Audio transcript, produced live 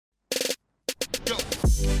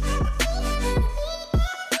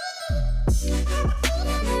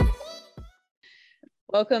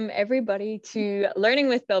Welcome everybody to Learning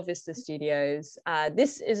with Belvista Studios.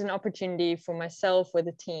 This is an opportunity for myself with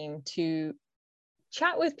a team to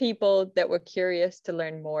chat with people that we're curious to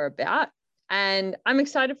learn more about. And I'm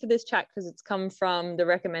excited for this chat because it's come from the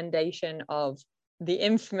recommendation of the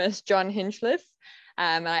infamous John Hinchliffe.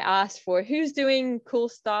 I asked for who's doing cool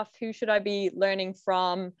stuff, who should I be learning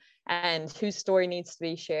from, and whose story needs to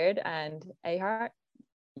be shared. And Ahart,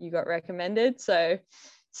 you got recommended. So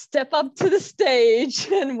step up to the stage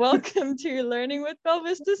and welcome to Learning with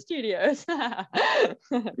Belvista Studios.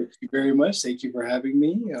 Thank you very much. Thank you for having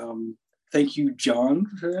me. Thank you, John.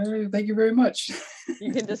 Thank you very much.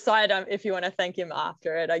 You can decide if you want to thank him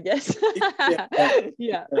after it, I guess.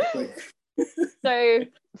 Yeah. Exactly. So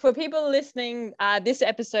for people listening, this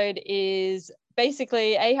episode is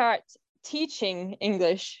basically Ahart teaching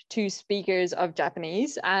English to speakers of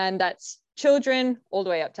Japanese, and that's children all the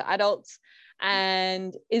way up to adults,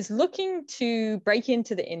 and is looking to break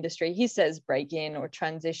into the industry. He says break in or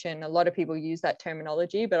transition. A lot of people use that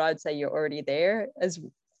terminology, but I'd say you're already there, as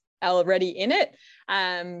already in it.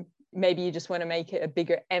 Maybe you just want to make it a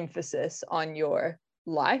bigger emphasis on your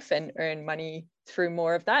life and earn money through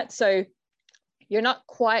more of that. So you're not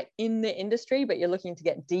quite in the industry, but you're looking to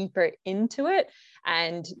get deeper into it.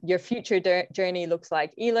 And your future journey looks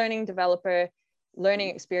like e-learning developer, learning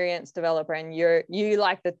experience developer, and you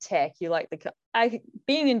like the tech, you like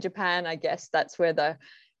being in Japan. I guess that's where the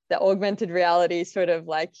augmented reality sort of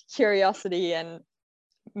like curiosity and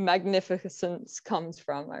magnificence comes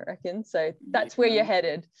from, I reckon. So that's where you're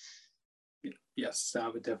headed. Yes, I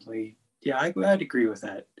would definitely. Yeah, I'd agree with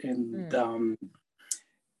that. And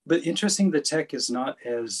but interesting, the tech is not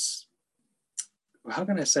as, how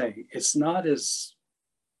can I say, it's not as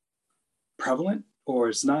prevalent, or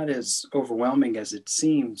it's not as overwhelming as it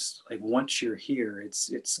seems. Like once you're here,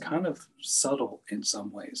 it's kind of subtle in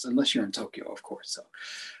some ways, unless you're in Tokyo, of course. So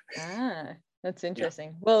that's interesting.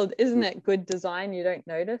 Yeah. Well, isn't it good design you don't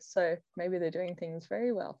notice? So maybe they're doing things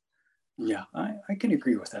very well. Yeah, I can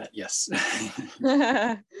agree with that. Yes.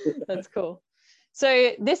 That's cool.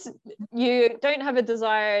 So you don't have a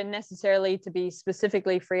desire necessarily to be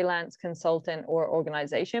specifically freelance consultant or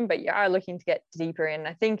organization, but you are looking to get deeper in.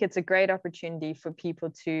 I think it's a great opportunity for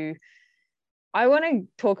people I want to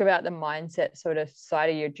talk about the mindset sort of side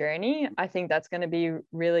of your journey. I think that's going to be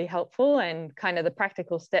really helpful, and kind of the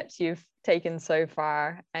practical steps you've taken so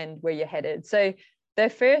far and where you're headed. So the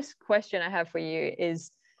first question I have for you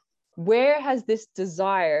is, where has this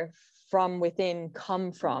desire from within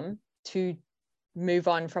come from to move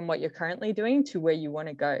on from what you're currently doing to where you want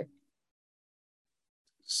to go?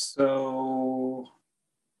 So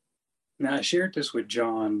now I shared this with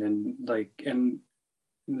John, and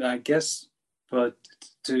I guess, but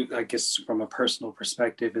I guess from a personal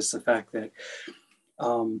perspective, is the fact that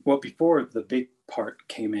before the big part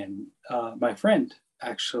came in, my friend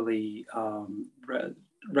actually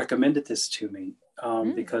recommended this to me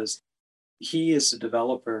because he is a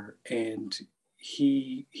developer, and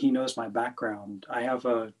he knows my background. I have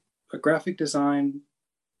a graphic design,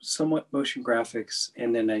 somewhat motion graphics,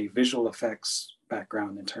 and then a visual effects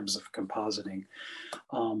background in terms of compositing.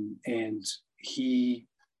 And he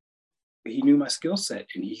knew my skill set,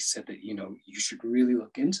 and he said that, you should really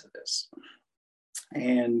look into this.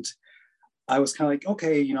 And I was kind of like,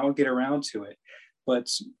 okay, I'll get around to it. But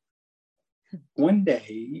one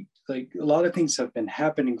day, like, a lot of things have been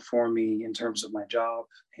happening for me in terms of my job,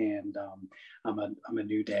 and I'm a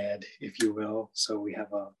new dad, if you will. So we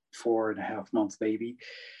have a 4.5-month baby.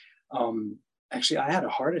 Actually, I had a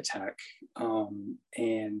heart attack,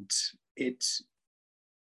 and it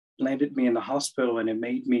landed me in the hospital, and it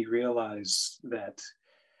made me realize that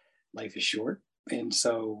life is short. And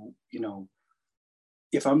so,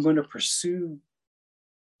 if I'm going to pursue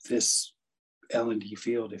this L&D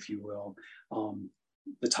field, if you will,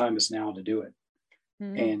 the time is now to do it.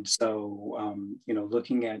 And so,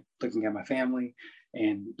 looking at my family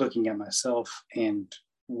and looking at myself and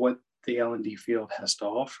what the L&D field has to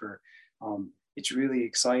offer, it's really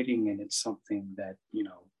exciting, and it's something that,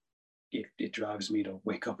 it drives me to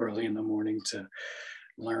wake up early in the morning to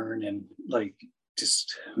learn and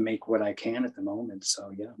just make what I can at the moment.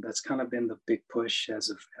 So yeah, that's kind of been the big push as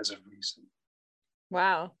of recent.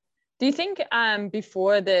 Wow. Do you think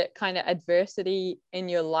before the kind of adversity in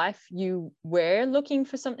your life, you were looking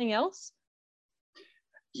for something else?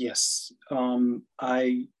 Yes.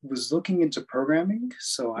 I was looking into programming.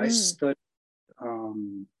 So I studied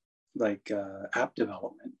app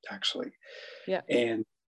development, actually. Yeah. And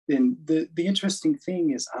then the interesting thing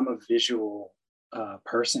is, I'm a visual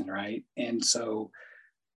person, right? And so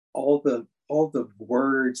all the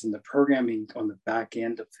words and the programming on the back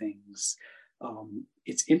end of things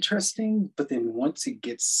it's interesting, but then once it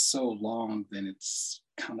gets so long, then it's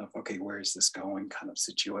kind of, okay, where is this going kind of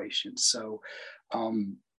situation. So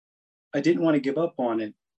I didn't want to give up on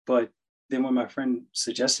it, but then when my friend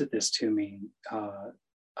suggested this to me,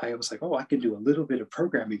 I was like, oh, I can do a little bit of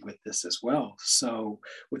programming with this as well. So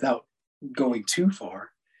without going too far,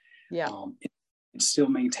 Yeah. It's still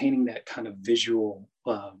maintaining that kind of visual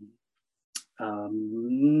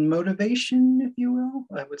motivation, if you will,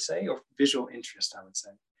 I would say, or visual interest, I would say.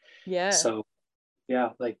 Yeah. So yeah,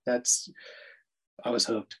 like I was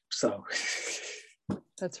hooked. So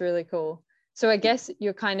that's really cool. So I guess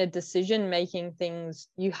your kind of decision making things,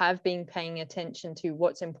 you have been paying attention to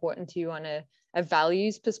what's important to you on a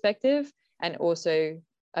values perspective and also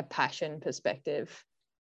a passion perspective.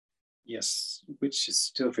 Yes, which is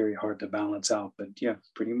still very hard to balance out, but yeah,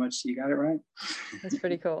 pretty much you got it right. That's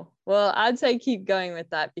pretty cool. Well, I'd say keep going with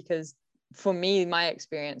that, because for me, my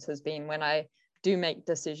experience has been when I do make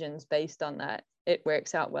decisions based on that, it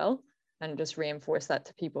works out well. And just reinforce that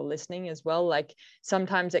to people listening as well. Like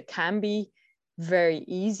sometimes it can be very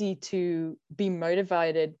easy to be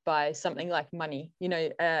motivated by something like money.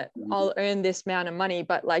 I'll earn this amount of money,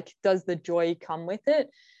 but like, does the joy come with it?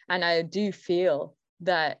 And I do feel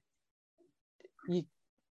that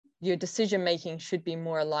your decision making should be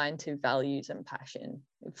more aligned to values and passion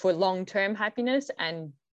for long-term happiness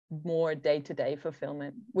and more day-to-day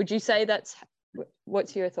fulfillment. Would you say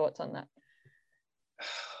what's your thoughts on that?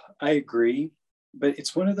 I agree, but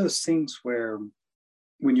it's one of those things where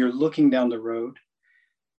when you're looking down the road,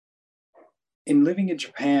 in living in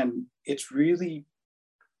Japan, it's really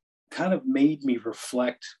kind of made me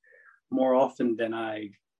reflect more often than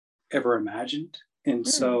I ever imagined. And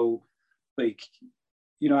so, like,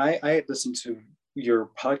 I had listened to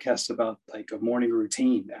your podcast about like a morning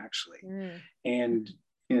routine actually, and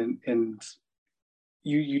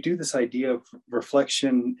you do this idea of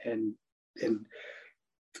reflection and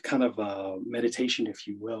kind of meditation, if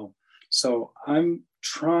you will. So I'm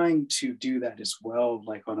trying to do that as well,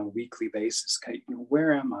 like on a weekly basis.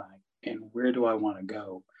 Where am I and where do I want to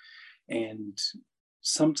go? And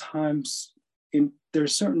sometimes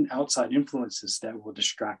there's certain outside influences that will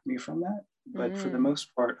distract me from that. But for the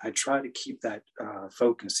most part, I try to keep that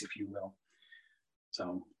focus, if you will.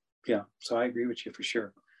 So yeah, so I agree with you for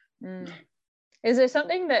sure. Is there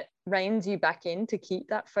something that reins you back in to keep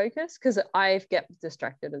that focus? Because I get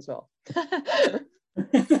distracted as well.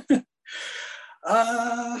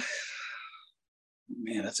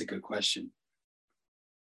 Man, that's a good question.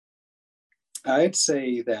 I'd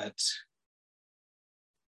say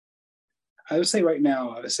right now,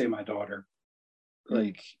 I would say my daughter.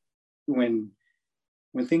 Like when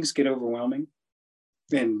things get overwhelming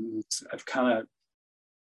and I've kind of,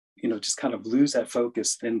 just kind of lose that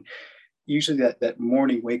focus, then usually that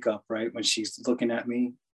morning wake up, right, when she's looking at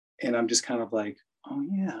me and I'm just kind of like, oh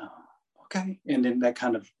yeah, okay. And then that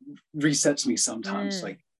kind of resets me sometimes.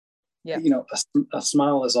 Like, a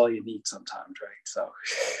smile is all you need sometimes, right? So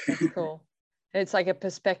that's cool. It's like a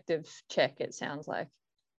perspective check, it sounds like.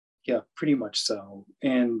 Yeah, pretty much so.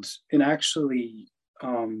 And actually,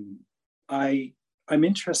 I'm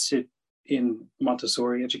interested in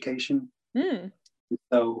Montessori education.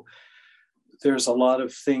 So there's a lot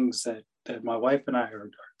of things that my wife and I are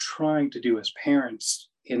trying to do as parents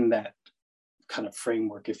in that kind of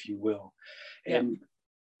framework, if you will. And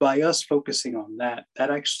by us focusing on that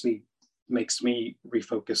actually makes me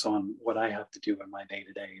refocus on what I have to do in my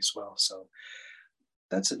day-to-day as well. So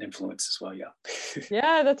that's an influence as well. Yeah.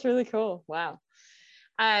 Yeah, that's really cool. Wow.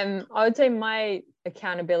 I would say my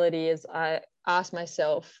accountability is I ask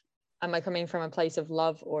myself, am I coming from a place of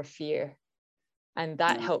love or fear? And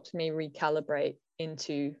that helps me recalibrate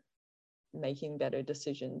into making better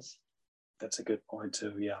decisions. That's a good point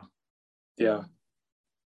too. Yeah. Yeah.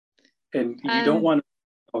 And you don't want to,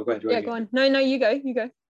 oh, go ahead. Yeah, go on. No, you go.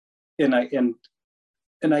 And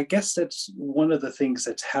I guess that's one of the things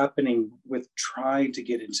that's happening with trying to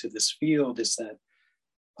get into this field is that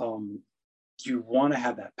you want to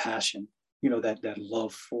have that passion, that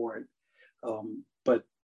love for it. But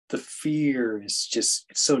the fear is just,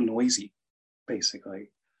 it's so noisy,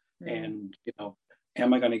 basically. And,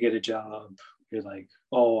 am I going to get a job? You're like,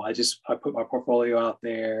 oh, I put my portfolio out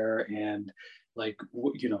there and like,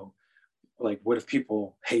 like what if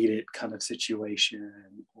people hate it kind of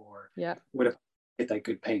situation, or what if I get that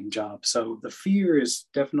good paying job? So the fear is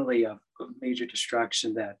definitely a major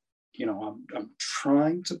distraction that, I'm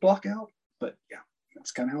trying to block out, but yeah,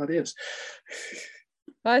 that's kind of how it is.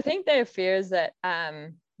 Well, I think there are fears that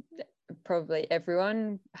probably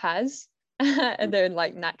everyone has. They're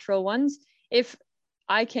like natural ones. If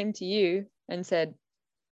I came to you and said,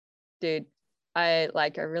 dude, I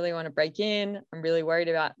really want to break in. I'm really worried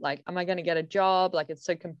about like, am I going to get a job? Like, it's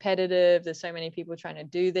so competitive. There's so many people trying to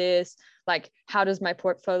do this. Like, how does my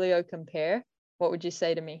portfolio compare? What would you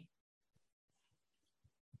say to me?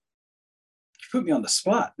 You put me on the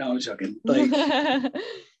spot. No, I'm joking. Like,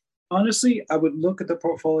 honestly, I would look at the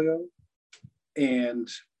portfolio and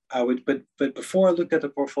I would, but before I looked at the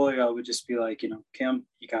portfolio, I would just be like, Kim,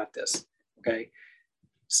 you got this. Okay.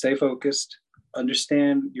 Stay focused,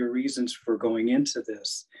 understand your reasons for going into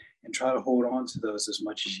this, and try to hold on to those as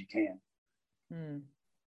much as you can. And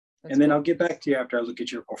then cool. I'll get back to you after I look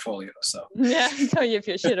at your portfolio. So yeah, tell you if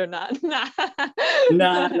you're shit or not. Nah.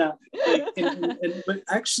 Like, but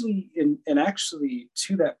actually, and actually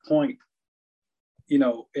to that point,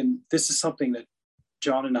 and this is something that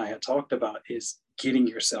John and I had talked about, is getting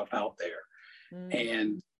yourself out there.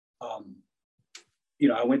 And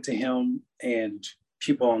I went to him and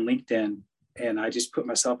people on LinkedIn, and I just put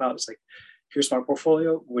myself out. It's like, here's my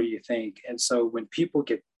portfolio. What do you think? And so when people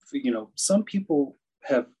get, some people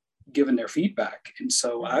have given their feedback. And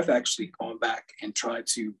so I've actually gone back and tried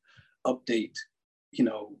to update,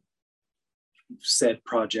 said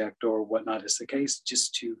project or whatnot is the case,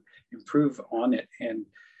 just to improve on it. And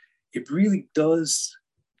it really does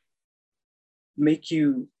make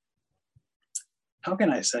you, how can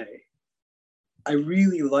I say? I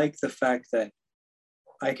really like the fact that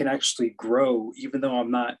I can actually grow, even though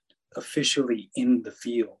I'm not officially in the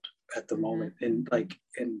field at the moment. And I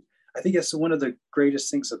think that's one of the greatest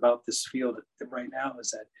things about this field right now,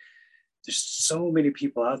 is that there's so many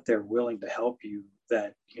people out there willing to help you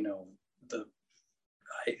that,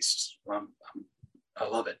 I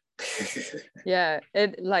love it. Yeah,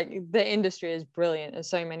 the industry is brilliant. There's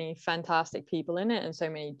so many fantastic people in it and so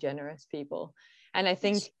many generous people. And I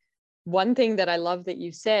think one thing that I love that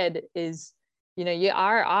you said is, you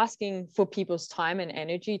are asking for people's time and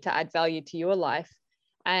energy to add value to your life.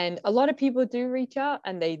 And a lot of people do reach out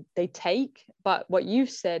and they take, but what you've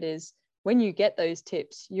said is, when you get those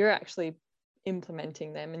tips, you're actually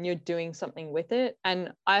implementing them and you're doing something with it.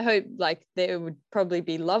 And I hope that it would probably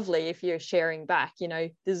be lovely if you're sharing back,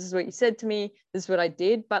 this is what you said to me, this is what I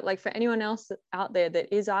did. But for anyone else out there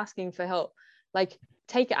that is asking for help,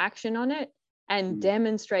 take action on it and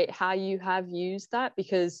demonstrate how you have used that,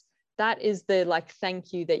 because that is the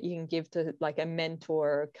thank you that you can give to a mentor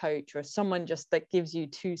or a coach or someone just that gives you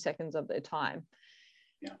 2 seconds of their time.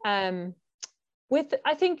 I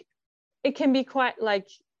think it can be quite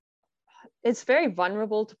it's very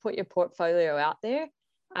vulnerable to put your portfolio out there,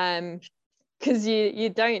 because you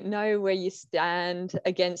don't know where you stand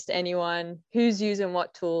against anyone, who's using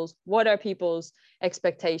what tools, what are people's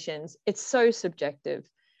expectations. It's so subjective.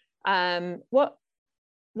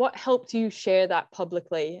 What helped you share that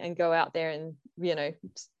publicly and go out there and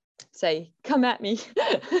say, come at me?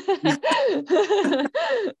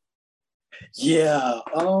 Yeah,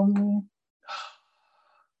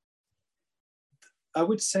 I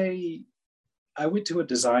would say I went to a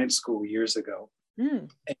design school years ago. And,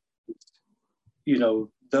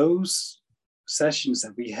 those sessions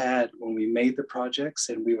that we had when we made the projects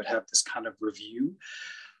and we would have this kind of review,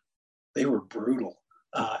 they were brutal,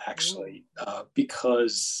 actually,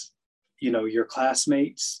 because, your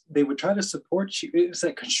classmates, they would try to support you. It was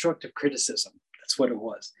that constructive criticism. That's what it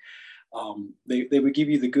was. They would give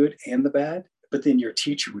you the good and the bad, but then your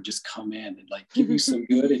teacher would just come in and give you some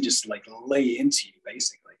good and just lay into you,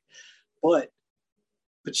 basically. But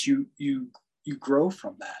you grow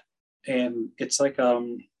from that, and it's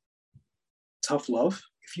tough love,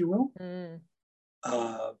 if you will,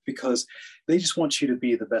 because they just want you to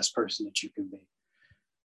be the best person that you can be.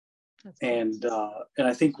 And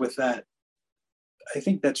I think with that, I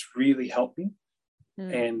think that's really helped me.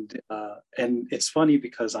 And it's funny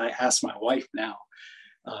because I ask my wife now.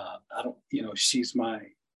 I don't, she's my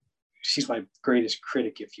greatest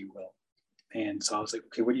critic, if you will. And so I was like,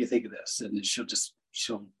 okay, what do you think of this? And then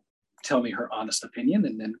she'll tell me her honest opinion,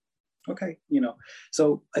 and then, okay,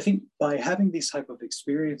 So I think by having these type of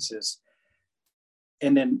experiences,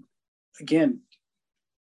 and then again,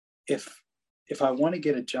 if I want to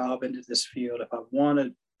get a job into this field,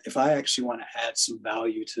 if I actually want to add some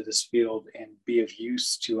value to this field and be of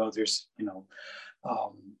use to others,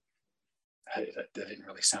 that didn't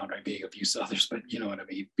really sound right, being of use to others, but you know what I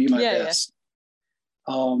mean, be my best.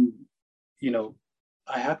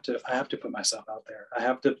 I have to put myself out there. I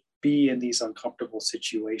have to be in these uncomfortable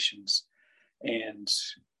situations and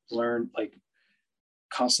learn,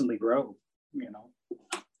 constantly grow,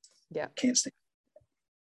 Can't stay.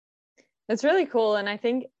 It's really cool. And I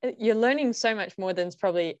think you're learning so much more than is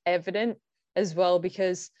probably evident as well,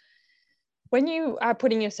 because when you are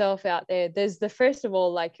putting yourself out there, there's first of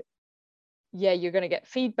all, yeah, you're going to get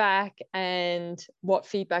feedback, and what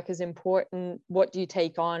feedback is important, what do you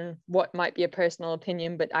take on, what might be a personal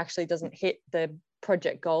opinion but actually doesn't hit the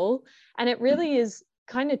project goal. And it really is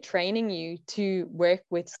kind of training you to work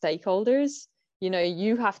with stakeholders. You know,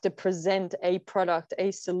 you have to present a product,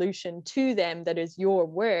 a solution to them that is your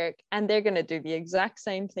work, and they're going to do the exact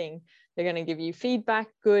same thing. They're going to give you feedback,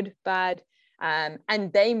 good, bad,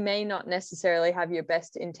 and they may not necessarily have your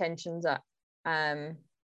best intentions at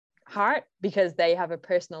heart, because they have a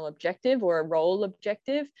personal objective or a role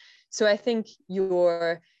objective. So I think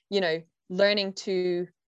you're, you know, learning to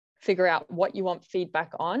figure out what you want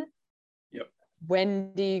feedback on. Yep.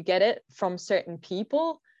 When do you get it from certain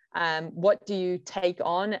people? What do you take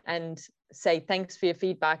on and say, thanks for your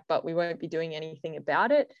feedback, but we won't be doing anything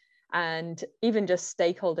about it? And even just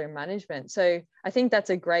stakeholder management. So I think that's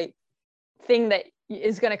a great thing that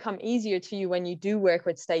is going to come easier to you when you do work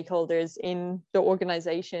with stakeholders in the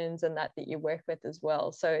organizations and that you work with as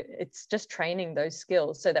well. So it's just training those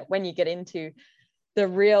skills so that when you get into the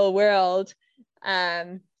real world,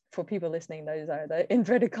 for people listening, those are the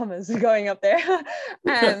inverted commas going up there.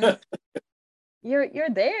 You're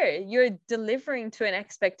there, you're delivering to an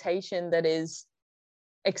expectation that is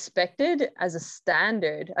expected as a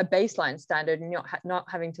standard, a baseline standard, and you're not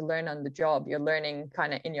having to learn on the job. You're learning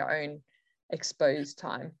kind of in your own exposed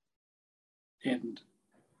time. And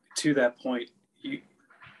to that point,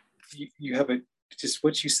 you have just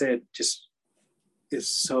what you said just is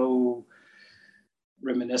so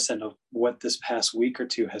reminiscent of what this past week or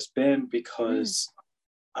two has been, because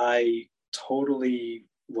I totally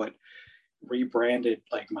rebranded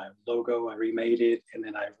like my logo. I remade it, and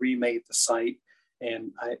then I remade the site,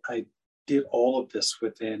 and I did all of this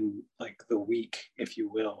within like the week, if you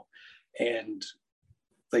will. And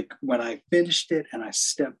like when I finished it and I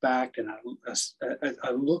stepped back and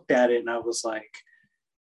I looked at it and I was like,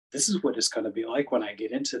 this is what it's going to be like when I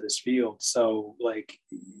get into this field. So like,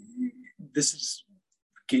 this is,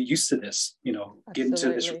 get used to this, you know, get into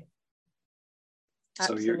this. So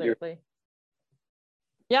Absolutely.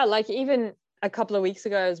 Yeah, like even a couple of weeks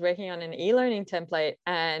ago, I was working on an e-learning template,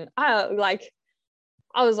 and I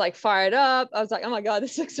was like fired up. I was like, oh my God,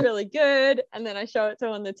 this looks really good. And then I show it to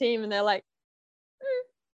on the team and they're like,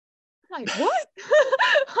 like, what?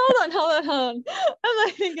 hold on. I'm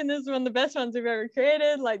like thinking this is one of the best ones we've ever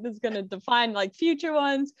created. Like, this is going to define like future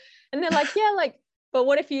ones. And they're like, yeah, like, but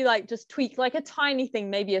what if you like just tweak like a tiny thing,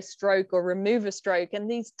 maybe a stroke or remove a stroke?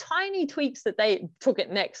 And these tiny tweaks that they took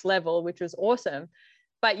it next level, which was awesome.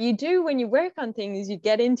 But you do, when you work on things, you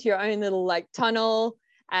get into your own little like tunnel,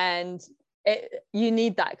 and you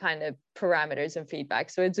need that kind of parameters and feedback.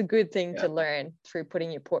 So it's a good thing to learn through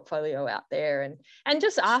putting your portfolio out there, and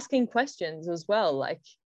just asking questions as well, like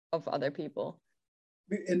of other people.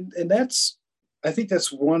 And that's, I think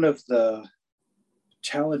that's one of the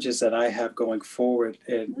challenges that I have going forward,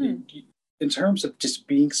 and in terms of just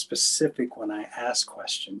being specific when I ask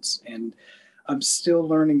questions. And I'm still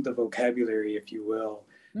learning the vocabulary, if you will,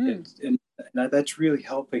 and that's really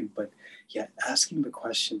helping. But yeah, asking the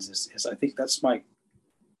questions is I think that's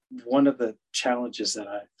one of the challenges that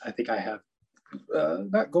I think I have,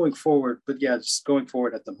 not going forward, but yeah, just going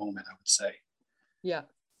forward at the moment, I would say. Yeah.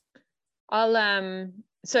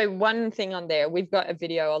 So one thing on there, we've got a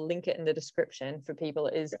video, I'll link it in the description for people,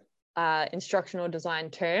 is instructional design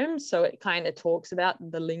terms. So it kind of talks about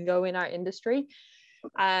the lingo in our industry.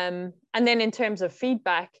 And then in terms of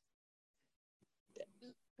feedback,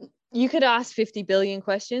 you could ask 50 billion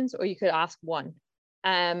questions or you could ask one.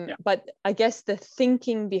 But I guess the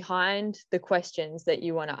thinking behind the questions that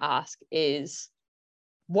you want to ask is,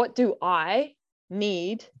 what do I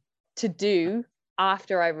need to do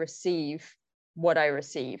after I receive what I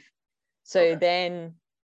receive? So then,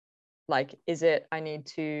 like, is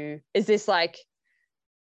this like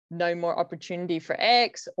no more opportunity for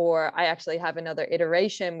X, or I actually have another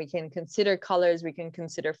iteration? We can consider colors, we can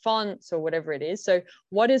consider fonts, or whatever it is. So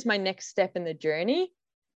what is my next step in the journey?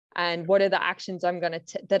 And what are the actions I'm going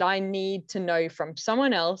to that I need to know from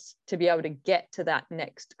someone else to be able to get to that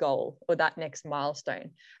next goal or that next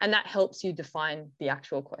milestone? And that helps you define the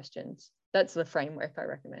actual questions. That's the framework I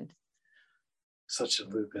recommend. Such a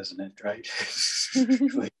loop, isn't it? Right?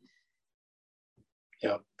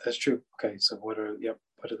 Yeah, that's true. Okay, so what are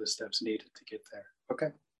the steps needed to get there?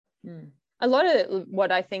 Okay. A lot of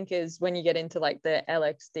what I think is when you get into like the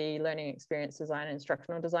LXD, learning experience design,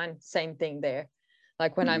 instructional design, same thing there.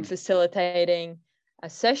 Like when I'm facilitating a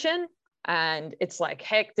session and it's like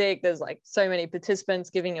hectic, there's like so many participants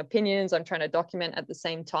giving opinions, I'm trying to document at the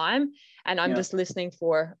same time, and I'm just listening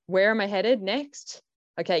for, where am I headed next?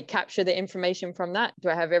 okay, capture the information from that. Do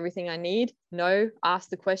I have everything I need? No. Ask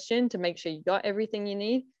the question to make sure you got everything you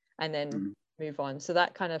need, and then move on. So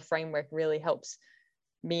that kind of framework really helps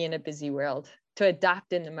me in a busy world to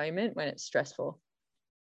adapt in the moment when it's stressful.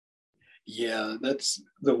 Yeah, that's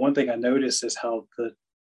the one thing I notice is how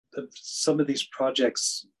some of these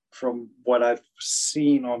projects, from what I've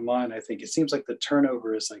seen online, I think it seems like the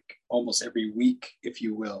turnover is like almost every week, if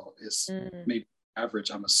you will, is maybe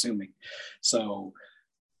average, I'm assuming. So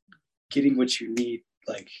getting what you need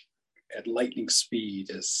like at lightning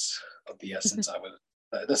speed is of the essence.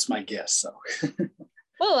 That's my guess. So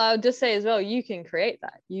well, I'll just say as well, you can create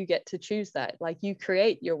that. You get to choose that. Like, you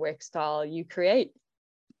create your work style, you create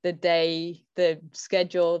the day, the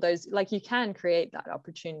schedule, those, like, you can create that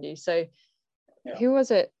opportunity. So who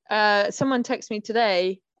was it? Someone texted me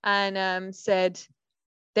today and said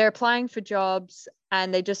they're applying for jobs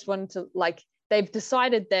and they just wanted to, like, they've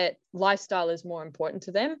decided that lifestyle is more important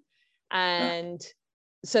to them. And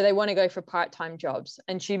so they want to go for part-time jobs.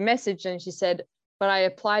 And she messaged and she said, but I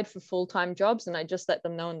applied for full-time jobs and I just let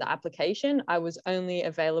them know in the application I was only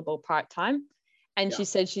available part-time. And she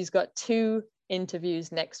said she's got 2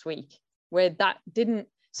 interviews next week where that didn't,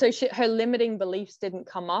 so her limiting beliefs didn't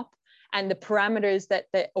come up, and the parameters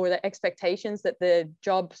or the expectations that the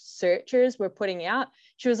job searchers were putting out,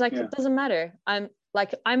 she was like, it doesn't matter. I'm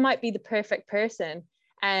like, I might be the perfect person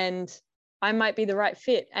and I might be the right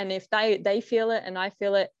fit. And if they feel it and I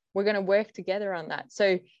feel it, we're going to work together on that.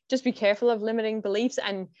 So just be careful of limiting beliefs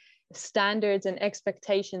and standards and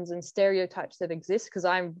expectations and stereotypes that exist, because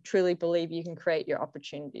I truly believe you can create your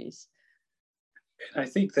opportunities. And I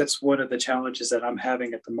think that's one of the challenges that I'm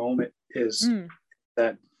having at the moment is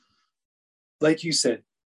that, like you said,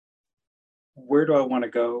 where do I want to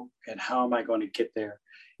go and how am I going to get there?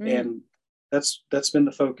 And that's been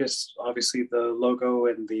the focus. Obviously, the logo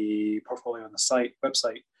and the portfolio on the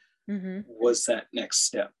website was that next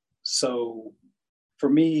step. So for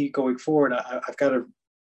me going forward, I've got to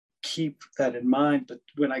keep that in mind. But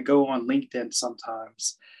when I go on LinkedIn,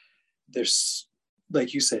 sometimes there's,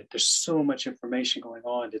 like you said, there's so much information going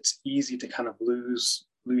on. It's easy to kind of lose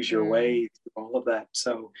your way through all of that.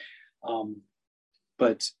 So,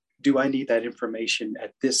 but do I need that information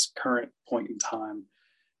at this current point in time?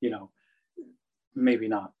 You know, maybe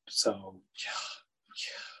not. So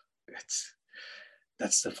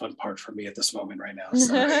that's the fun part for me at this moment right now.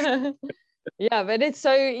 So. Yeah, but it's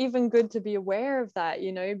so even good to be aware of that,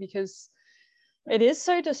 you know, because it is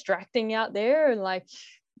so distracting out there. And like,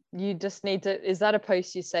 you just need to, is that a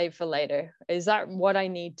post you save for later? Is that what I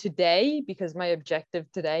need today? Because my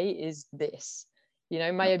objective today is this. You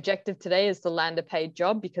know, my objective today is to land a paid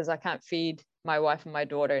job because I can't feed my wife and my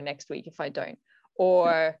daughter next week if I don't.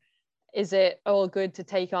 Or is it all good to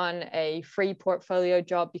take on a free portfolio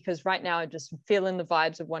job because right now I'm just feeling the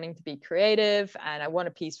vibes of wanting to be creative and I want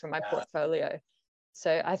a piece from my portfolio.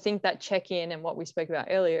 So I think that check-in and what we spoke about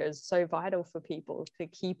earlier is so vital for people to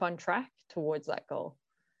keep on track towards that goal.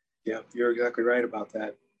 Yeah, you're exactly right about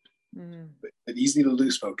that. But easy to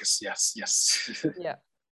lose focus. Yes. Yeah.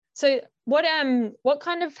 So what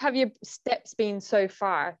kind of have your steps been so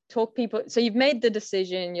far? Talk people. So you've made the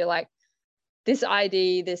decision. You're like, this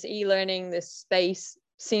ID, this e-learning, this space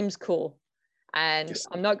seems cool. And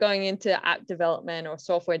I'm not going into app development or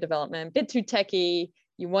software development, a bit too techy.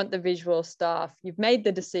 You want the visual stuff. You've made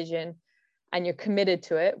the decision and you're committed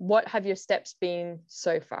to it. What have your steps been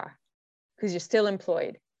so far? Because you're still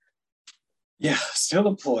employed. Yeah, still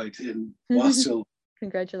employed and while still.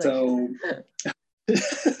 Congratulations. So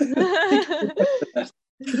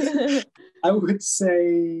I would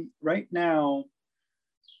say right now,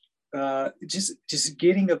 just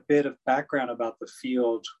getting a bit of background about the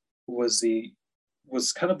field was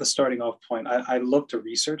kind of the starting off point. I love to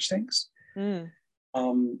research things,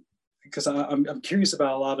 because I'm curious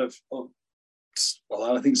about a lot of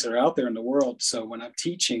things that are out there in the world. So when I'm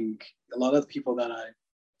teaching, a lot of the people that I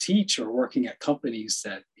teach are working at companies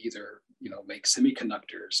that either make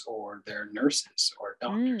semiconductors or they're nurses or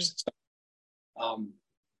doctors.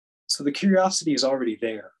 So the curiosity is already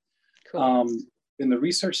there. Cool. In the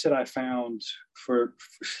research that I found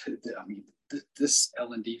this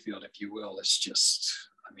L&D field, if you will, is just,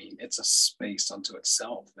 it's a space unto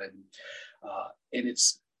itself, and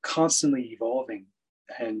it's constantly evolving.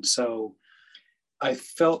 And so I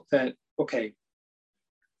felt that, okay,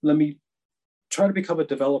 let me try to become a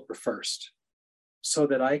developer first so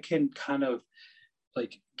that I can kind of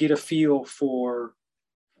like get a feel for,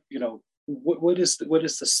 what is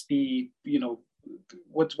the speed,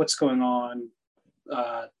 what's going on,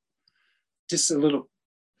 just a little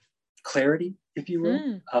clarity, if you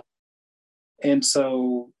will. And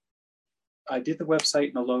so I did the website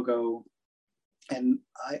and the logo, and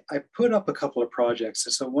I put up a couple of projects.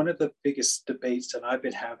 And so one of the biggest debates that I've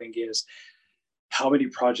been having is, how many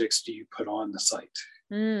projects do you put on the site,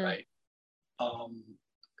 right?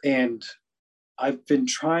 And I've been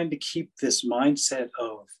trying to keep this mindset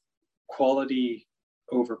of quality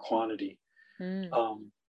over quantity.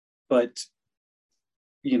 But,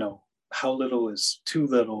 you know, how little is too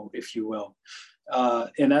little, if you will.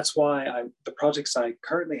 And that's why the projects I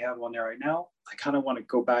currently have on there right now, I kind of want to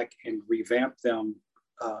go back and revamp them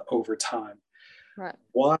over time. Right.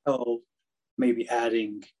 While maybe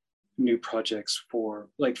adding new projects for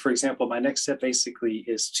example, my next step basically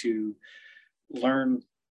is to learn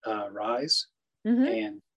Rise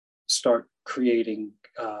and start creating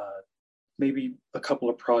maybe a couple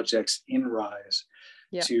of projects in Rise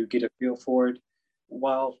to get a feel for it,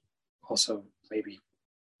 while also maybe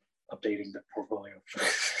updating the portfolio.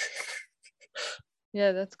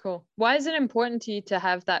 Yeah, that's cool. Why is it important to you to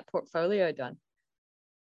have that portfolio done?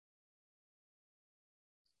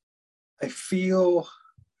 I feel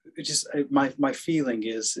my feeling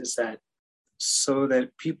is that so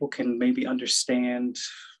that people can maybe understand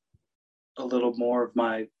a little more of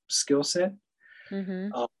my skill set,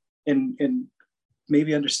 and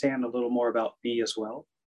maybe understand a little more about me as well.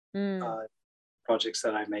 Projects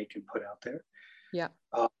that I make and put out there. Yeah.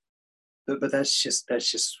 But that's just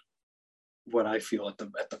what I feel at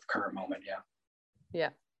the current moment. Yeah. Yeah.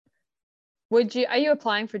 Are you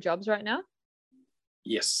applying for jobs right now?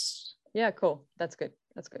 Yes. Yeah, cool. That's good.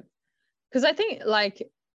 Because I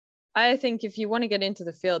think if you want to get into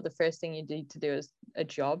the field, the first thing you need to do is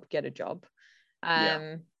get a job.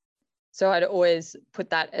 So I'd always put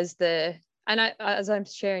that as as I'm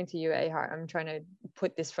sharing to you, Ahart, I'm trying to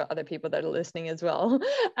put this for other people that are listening as well.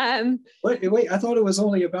 Wait, I thought it was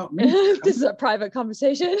only about me. This is a private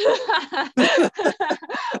conversation.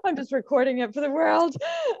 I'm just recording it for the world.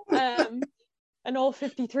 And all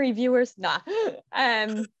 53 viewers.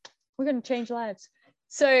 We're going to change lives.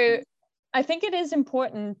 So I think it is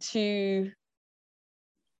important to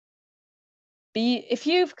if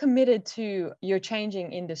you've committed to, you're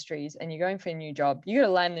changing industries and you're going for a new job, you got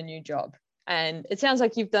to land the new job. And it sounds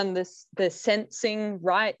like you've done the sensing,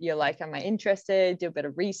 right? You're like, am I interested? Do a bit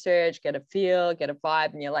of research, get a feel, get a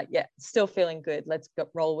vibe. And you're like, yeah, still feeling good. Let's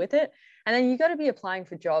roll with it. And then you got to be applying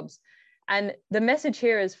for jobs. And the message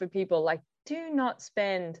here is for people, like, do not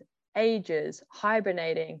spend ages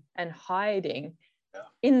hibernating and hiding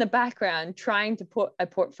in the background, trying to put a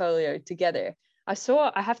portfolio together. I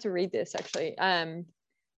have to read this actually.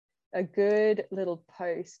 A good little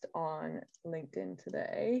post on LinkedIn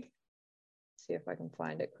today. See if I can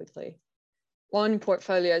find it quickly, on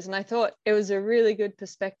portfolios. And I thought it was a really good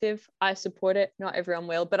perspective. I support it. Not everyone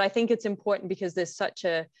will, but I think it's important because there's such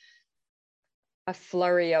a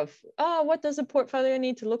flurry of, what does a portfolio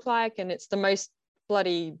need to look like? And it's the most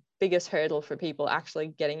bloody biggest hurdle for people actually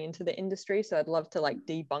getting into the industry. So I'd love to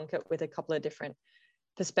debunk it with a couple of different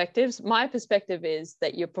perspectives. My perspective is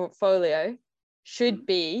that your portfolio should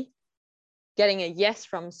be getting a yes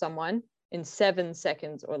from someone in 7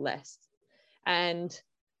 seconds or less. And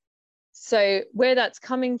so where that's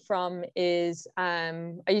coming from is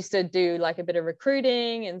I used to do a bit of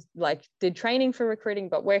recruiting and did training for recruiting,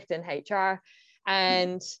 but worked in HR,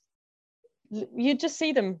 and you just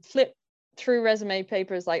see them flip through resume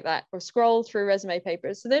papers like that, or scroll through resume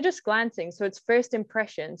papers. So they're just glancing. So it's first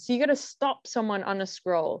impression. So you got to stop someone on a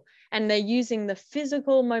scroll, and they're using the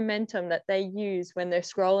physical momentum that they use when they're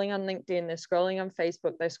scrolling on LinkedIn, they're scrolling on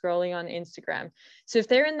Facebook, they're scrolling on Instagram. So if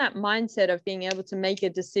they're in that mindset of being able to make a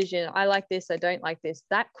decision, I like this, I don't like this,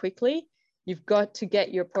 that quickly, you've got to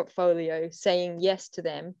get your portfolio saying yes to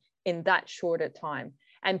them in that shorter time.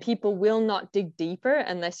 And people will not dig deeper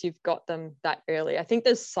unless you've got them that early. I think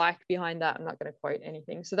there's psych behind that. I'm not going to quote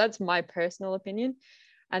anything. So that's my personal opinion.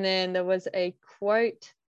 And then there was a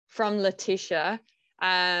quote from Letitia.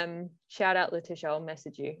 Shout out Letitia. I'll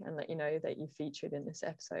message you and let you know that you featured in this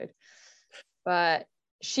episode. But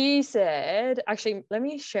she said, actually, let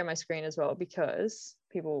me share my screen as well because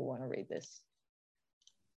people will want to read this.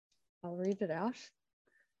 I'll read it out.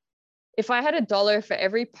 If I had $1 for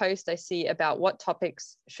every post I see about what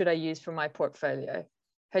topics should I use for my portfolio,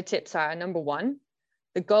 her tips are: number 1,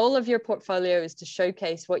 the goal of your portfolio is to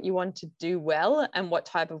showcase what you want to do well and what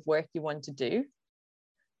type of work you want to do.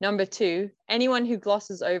 Number 2, anyone who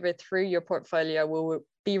glosses over through your portfolio will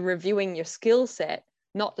be reviewing your skill set,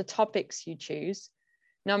 not the topics you choose.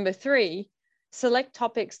 Number 3, select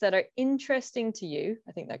topics that are interesting to you.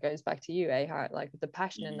 I think that goes back to you, Ahart, the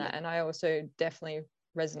passion in that. And I also definitely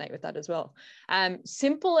resonate with that as well.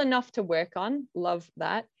 Simple enough to work on, love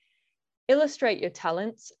that. illustrate your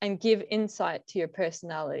talents and give insight to your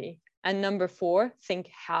personality. And number 4, think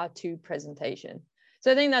how-to presentation.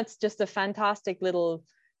 So I think that's just a fantastic little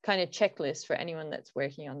kind of checklist for anyone that's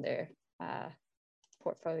working on their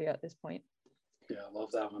portfolio at this point. Yeah, I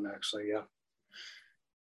love that one actually. Yeah.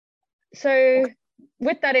 So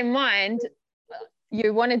with that in mind,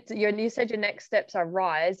 you said your next steps are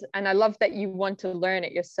Rise, and I love that you want to learn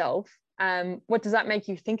it yourself. What does that make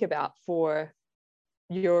you think about for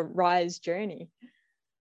your Rise journey?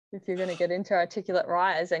 If you're going to get into Articulate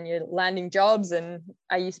Rise and you're landing jobs, and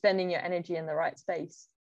are you spending your energy in the right space?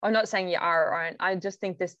 I'm not saying you are or aren't. I just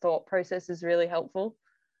think this thought process is really helpful.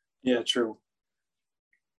 Yeah, true.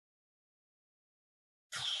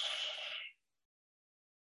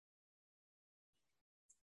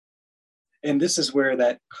 And this is where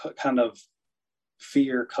that kind of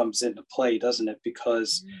fear comes into play, doesn't it?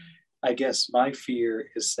 Because I guess my fear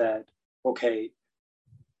is that, okay,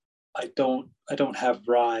 I don't have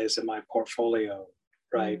Rise in my portfolio,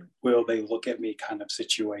 right? Will they look at me kind of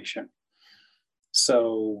situation.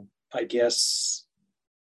 So I guess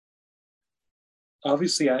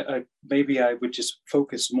obviously I maybe I would just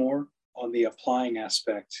focus more on the applying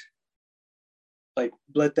aspect. Like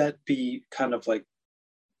let that be kind of like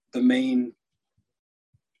the main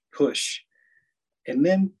push, and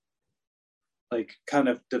then like kind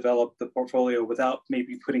of develop the portfolio without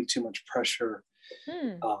maybe putting too much pressure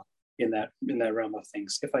in that realm of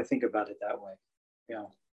things, if I think about it that way. Yeah,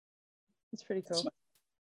 it's pretty cool.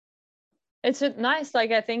 It's nice.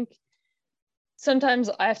 Like, I think sometimes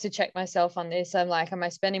I have to check myself on this. I'm like, am I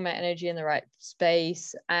spending my energy in the right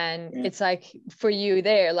space? And it's like, for you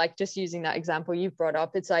there, like just using that example you've brought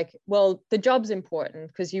up, it's like, well, the job's important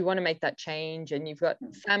because you want to make that change, and you've got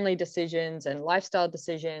family decisions and lifestyle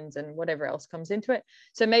decisions and whatever else comes into it.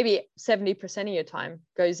 So maybe 70% of your time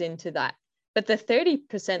goes into that. But the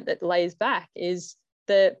 30% that lays back is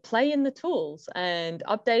the play in the tools and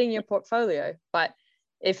updating your portfolio. But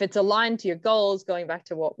if it's aligned to your goals, going back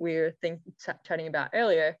to what we were chatting about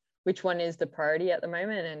earlier, which one is the priority at the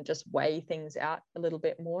moment, and just weigh things out a little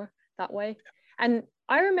bit more that way. And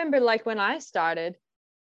I remember, like, when I started,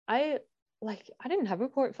 I didn't have a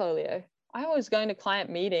portfolio. I was going to client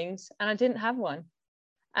meetings and I didn't have one.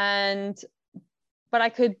 But I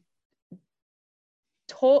could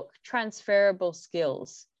talk transferable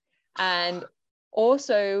skills, and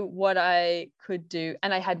also what I could do,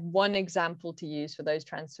 and I had one example to use for those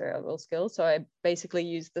transferable skills. So I basically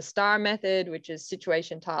used the STAR method, which is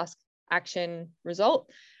situation, task, action,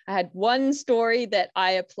 result. I had one story that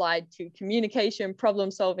I applied to communication,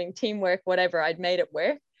 problem solving, teamwork, whatever. I'd made it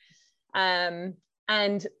work.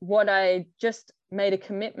 And what I just made a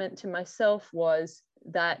commitment to myself was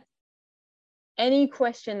that any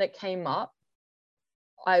question that came up,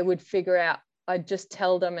 I would figure out, I'd just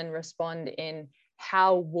tell them and respond in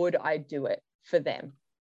how would I do it for them,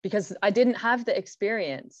 because I didn't have the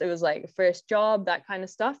experience. It was like first job, that kind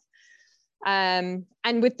of stuff. And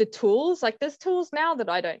with the tools, like there's tools now that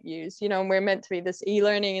I don't use, and we're meant to be this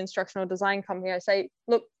e-learning instructional design company. I say,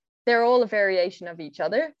 look, they're all a variation of each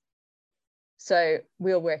other. So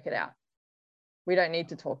we'll work it out. We don't need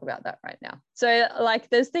to talk about that right now. So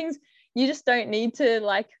like there's things you just don't need to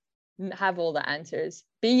like have all the answers.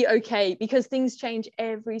 Be okay, because things change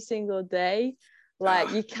every single day.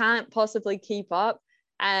 Like you can't possibly keep up.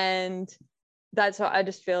 And that's what I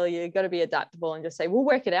just feel, you got to be adaptable and just say, we'll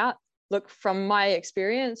work it out. Look, from my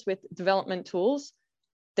experience with development tools,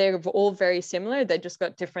 they're all very similar. They just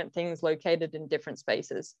got different things located in different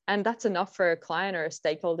spaces. And that's enough for a client or a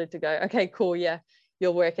stakeholder to go, okay, cool. Yeah,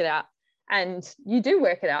 you'll work it out. And you do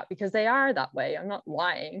work it out because they are that way. I'm not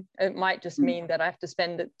lying. It might just mean that I have to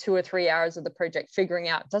spend 2 or 3 hours of the project figuring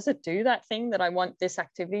out, does it do that thing that I want this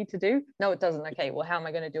activity to do? No, it doesn't. Okay, well, how am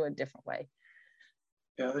I going to do it a different way?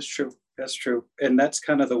 Yeah, that's true. That's true. And that's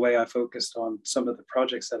kind of the way I focused on some of the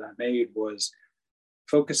projects that I made, was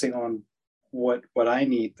focusing on what I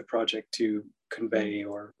need the project to convey,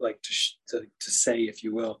 or like to say, if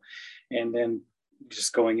you will, and then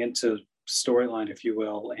just going into storyline, if you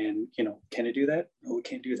will, and can it do that? No, we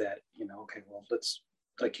can't do that. Okay, well, let's,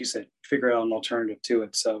 like you said, figure out an alternative to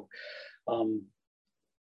it. So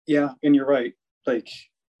yeah, and you're right. Like,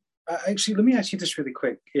 actually, let me ask you this really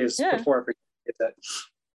quick, before I forget that,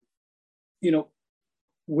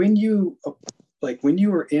 when you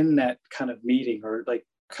were in that kind of meeting, or like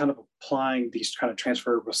kind of applying these kind of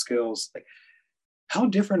transferable skills, like how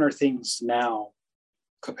different are things now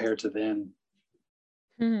compared to then?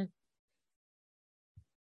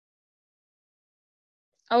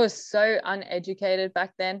 I was so uneducated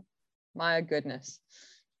back then. My goodness.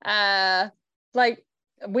 Like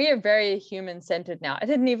we are very human-centered now. I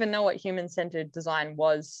didn't even know what human-centered design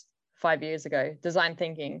was 5 years ago, design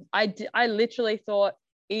thinking. I literally thought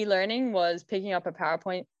e-learning was picking up a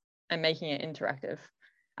PowerPoint and making it interactive,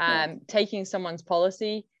 taking someone's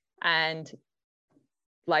policy and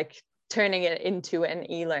like turning it into an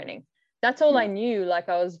e-learning. That's all I knew. Like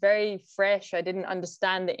I was very fresh. I didn't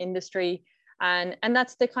understand the industry. And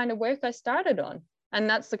that's the kind of work I started on. And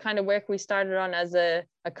that's the kind of work we started on as a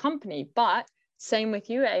company. But same with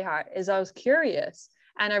you, Ahart, is I was curious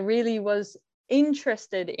and I really was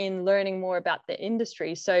interested in learning more about the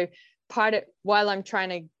industry. So part of, while I'm trying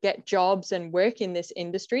to get jobs and work in this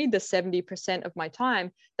industry, the 70% of my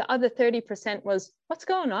time, the other 30% was what's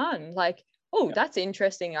going on? Like, oh, that's an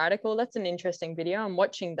interesting article. That's an interesting video. I'm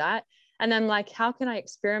watching that. And I'm like, how can I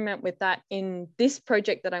experiment with that in this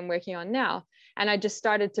project that I'm working on now? And I just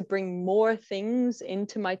started to bring more things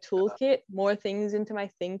into my toolkit, more things into my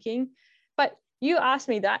thinking. But you ask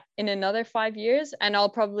me that in another 5 years, and I'll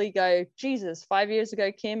probably go, Jesus, 5 years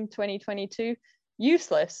ago, Kim, 2022,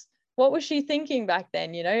 useless. What was she thinking back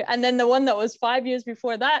then, you know? And then the one that was 5 years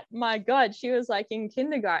before that, my God, she was like in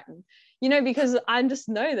kindergarten, you know, because I just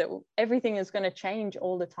know that everything is going to change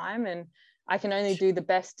all the time. And I can only do the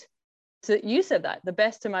best to, you said that, the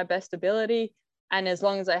best to my best ability. And as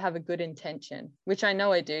long as I have a good intention, which I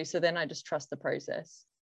know I do, so then I just trust the process.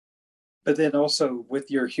 But then also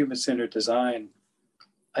with your human-centered design,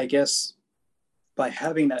 I guess by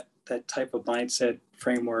having that type of mindset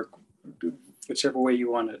framework, whichever way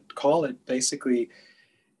you want to call it, basically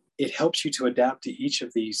it helps you to adapt to each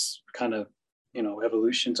of these kind of, you know,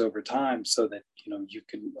 evolutions over time so that, you know, you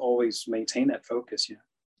can always maintain that focus.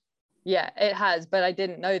 Yeah, it has, but I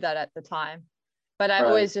didn't know that at the time. But I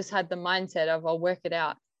always just had the mindset of I'll work it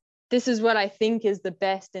out. This is what I think is the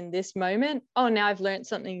best in this moment. Oh, now I've learned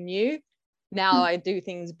something new. Now I do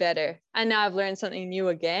things better. And now I've learned something new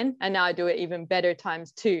again. And now I do it even better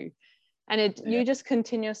times two. And you just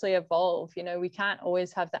continuously evolve. You know, we can't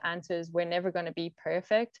always have the answers. We're never going to be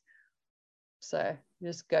perfect. So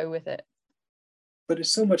just go with it. But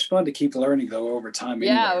it's so much fun to keep learning though over time.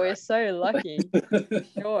 Yeah, anyway, we're right? so lucky.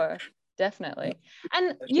 Sure, definitely.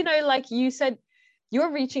 And, you know, like you said,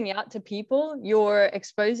 you're reaching out to people, you're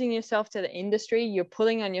exposing yourself to the industry, you're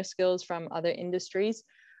pulling on your skills from other industries.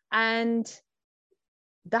 And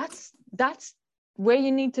that's where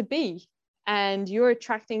you need to be. And you're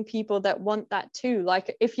attracting people that want that too.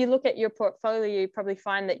 Like if you look at your portfolio, you probably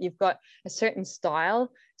find that you've got a certain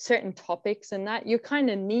style, certain topics, and that you're kind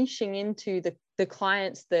of niching into the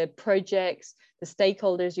clients, the projects, the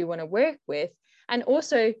stakeholders you want to work with. And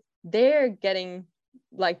also they're getting,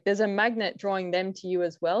 like, there's a magnet drawing them to you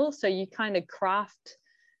as well. So you kind of craft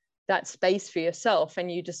that space for yourself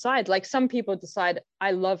and you decide, like some people decide,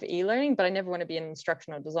 I love e-learning, but I never want to be an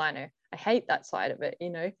instructional designer. I hate that side of it, you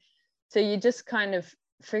know? So you're just kind of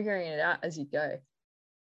figuring it out as you go.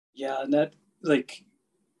 Yeah, and that, like,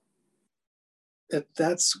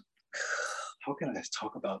 that's, how can I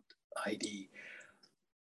talk about ID?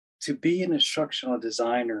 To be an instructional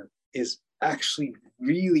designer is actually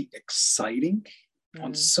really exciting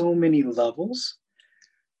on so many levels.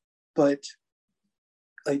 But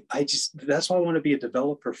like, that's why I want to be a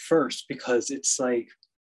developer first, because it's like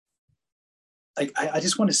I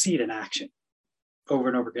just want to see it in action over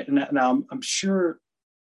and over again. And now I'm sure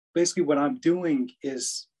basically what I'm doing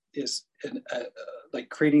is like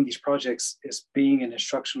creating these projects is being an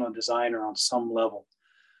instructional designer on some level.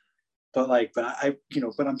 But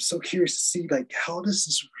I'm so curious to see, like, how does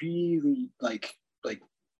this really, like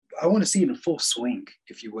I want to see it in full swing,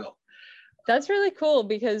 if you will. That's really cool,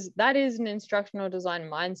 because that is an instructional design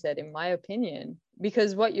mindset, in my opinion,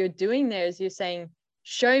 because what you're doing there is you're saying,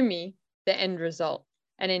 show me the end result.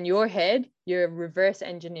 And in your head, you're reverse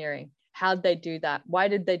engineering. How'd they do that? Why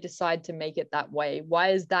did they decide to make it that way? Why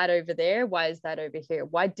is that over there? Why is that over here?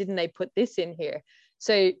 Why didn't they put this in here?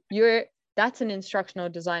 So that's an instructional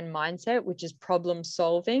design mindset, which is problem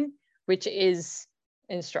solving, which is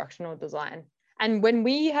instructional design. And when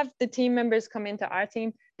we have the team members come into our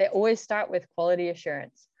team, they always start with quality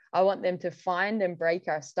assurance. I want them to find and break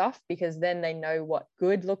our stuff, because then they know what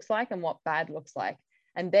good looks like and what bad looks like.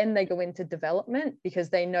 And then they go into development because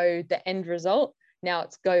they know the end result. Now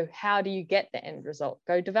it's how do you get the end result?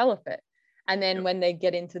 Go develop it. And then when they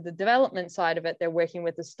get into the development side of it, they're working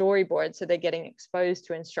with the storyboard. So they're getting exposed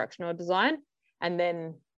to instructional design. And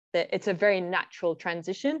then it's a very natural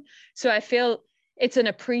transition. So I feel it's an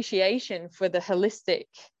appreciation for the holistic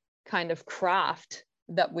kind of craft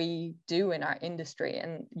that we do in our industry.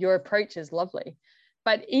 And your approach is lovely.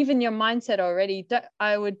 But even your mindset already,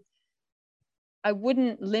 I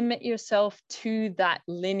wouldn't limit yourself to that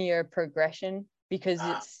linear progression, because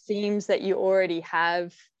it seems that you already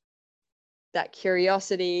have that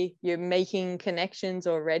curiosity, you're making connections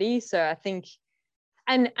already. So I think,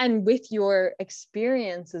 and with your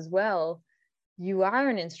experience as well, you are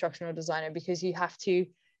an instructional designer because you have to,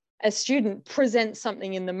 a student presents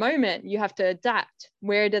something in the moment, you have to adapt.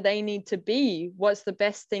 Where do they need to be? What's the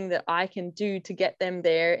best thing that I can do to get them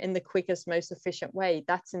there in the quickest, most efficient way?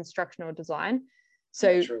 That's instructional design.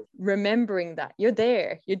 So remembering that you're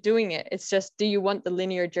there, you're doing it. It's just, do you want the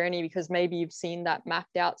linear journey because maybe you've seen that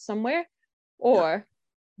mapped out somewhere? Or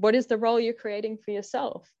what is the role you're creating for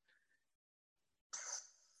yourself?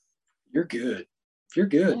 You're good. You're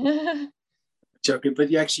good. Joking,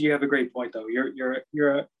 but actually you have a great point though.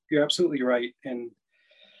 You're absolutely right. And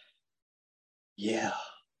yeah,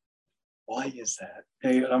 why is that?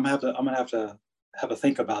 Hey, I'm gonna have to have a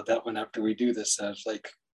think about that one after we do this. It's like,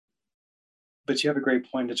 but you have a great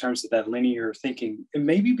point in terms of that linear thinking. And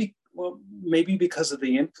maybe maybe because of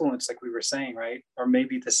the influence, like we were saying, right? Or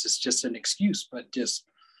maybe this is just an excuse, but just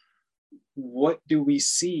what do we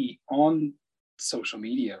see on social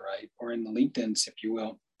media, right? Or in the LinkedIn's, if you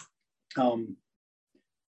will.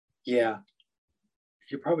 Yeah,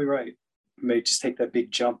 you're probably right. Maybe just take that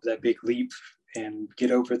big jump, that big leap, and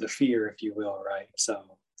get over the fear, if you will, right?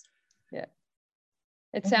 So, yeah.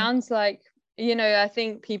 It sounds like, you know, I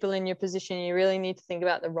think people in your position, you really need to think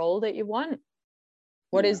about the role that you want.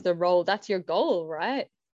 What is the role? That's your goal, right?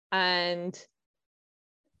 And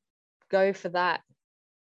go for that.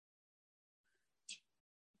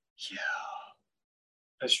 Yeah,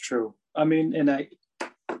 that's true. I mean,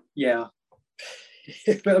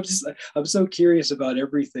 I'm so curious about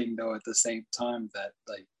everything though at the same time that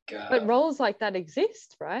like. But roles like that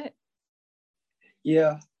exist, right?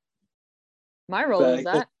 Yeah. My role is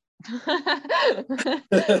that.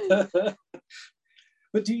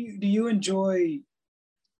 But do you enjoy,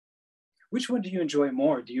 which one do you enjoy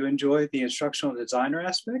more? Do you enjoy the instructional designer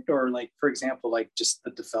aspect, or like, for example, like just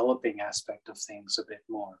the developing aspect of things a bit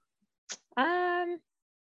more?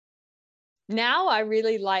 Now I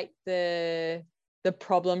really like the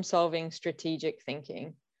problem solving, strategic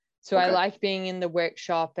thinking. So I like being in the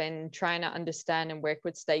workshop and trying to understand and work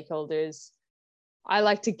with stakeholders. I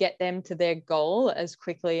like to get them to their goal as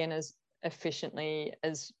quickly and as efficiently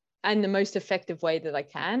as, and the most effective way that I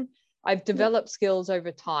can. I've developed skills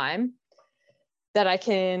over time that I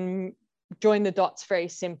can join the dots very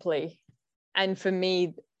simply. And for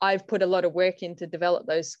me, I've put a lot of work in to develop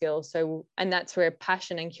those skills. So, and that's where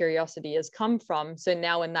passion and curiosity has come from. So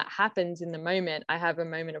now when that happens in the moment, I have a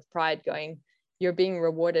moment of pride going, you're being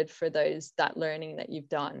rewarded for that learning that you've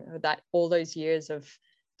done, or that all those years of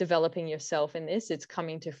developing yourself in this, it's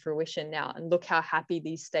coming to fruition now. And look how happy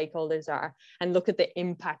these stakeholders are. And look at the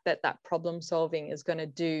impact that problem solving is going to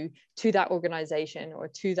do to that organization or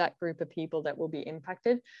to that group of people that will be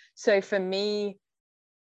impacted. So for me,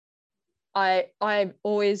 I've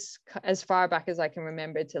always, as far back as I can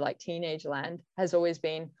remember to like teenage land, has always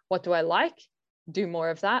been, what do I like? Do more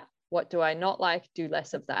of that. What do I not like? Do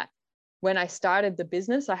less of that. When I started the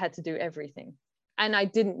business, I had to do everything. And I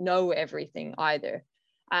didn't know everything either.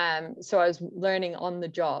 So I was learning on the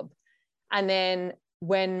job. And then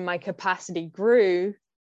when my capacity grew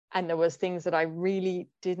and there was things that I really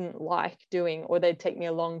didn't like doing, or they'd take me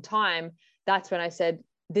a long time, that's when I said,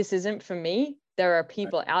 this isn't for me. There are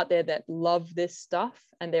people out there that love this stuff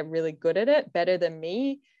and they're really good at it, better than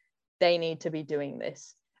me. They need to be doing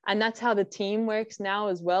this. And that's how the team works now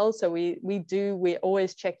as well. So we're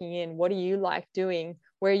always checking in. What do you like doing?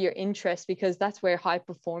 Where your interest, because that's where high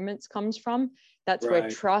performance comes from. That's where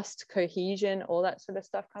trust, cohesion, all that sort of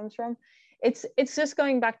stuff comes from. It's just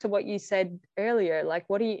going back to what you said earlier, like,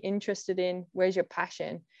 what are you interested in? Where's your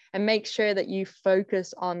passion? And make sure that you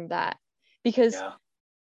focus on that, because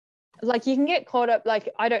like you can get caught up, like,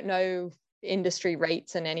 I don't know industry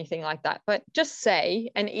rates and anything like that, but just say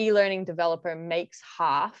an e-learning developer makes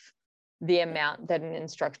half the amount that an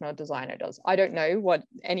instructional designer does. I don't know what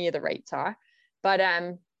any of the rates are, but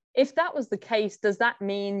if that was the case, does that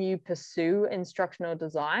mean you pursue instructional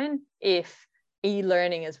design if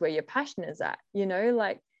e-learning is where your passion is at? You know,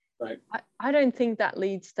 like, I don't think that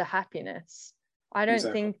leads to happiness. I don't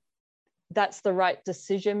think that's the right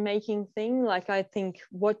decision-making thing. Like, I think,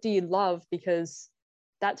 what do you love? Because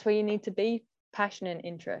that's where you need to be, passion and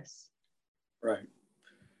interest. Right.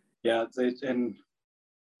 Yeah. And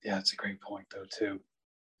yeah, it's a great point though, too.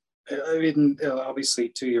 I mean, obviously,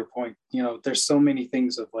 to your point, you know, there's so many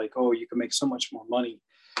things of like, oh, you can make so much more money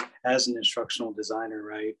as an instructional designer,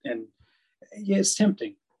 right? And yeah, it's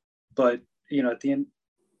tempting, but at the end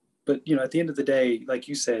of the day, like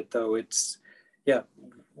you said, though, it's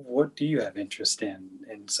what do you have interest in?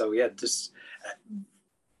 And so just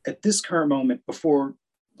at this current moment, before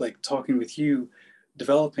like talking with you,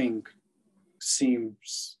 developing seemed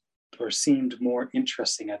more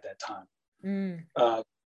interesting at that time.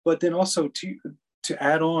 But then also to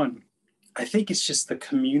add on, I think it's just the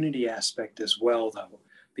community aspect as well, though,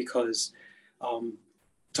 because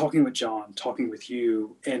talking with John, talking with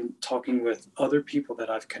you, and talking with other people that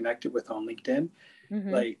I've connected with on LinkedIn,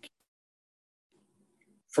 like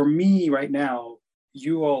for me right now,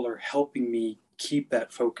 you all are helping me keep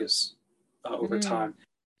that focus over time.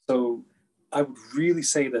 So I would really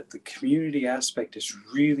say that the community aspect is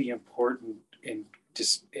really important in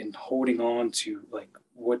just in holding on to like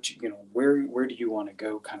what where do you want to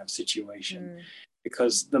go kind of situation.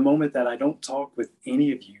 Because the moment that I don't talk with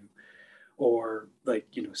any of you or like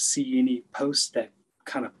see any post that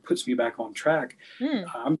kind of puts me back on track,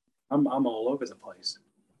 I'm all over the place.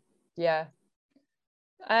 Yeah.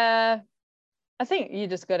 I think you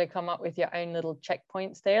just got to come up with your own little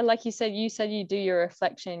checkpoints there. Like you said you do your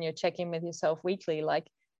reflection, you're checking with yourself weekly. Like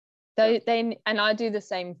they and I do the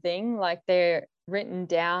same thing. Like they're written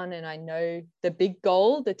down, and I know the big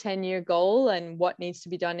goal, the 10-year goal, and what needs to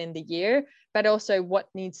be done in the year, but also what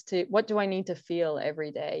do I need to feel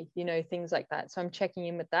every day? Things like that. So I'm checking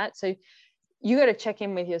in with that. So you got to check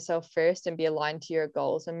in with yourself first and be aligned to your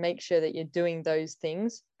goals and make sure that you're doing those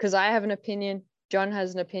things. Because I have an opinion. John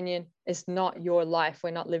has an opinion. It's not your life.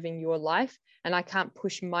 We're not living your life. And I can't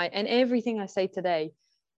push and everything I say today,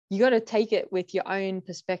 you got to take it with your own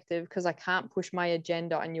perspective, because I can't push my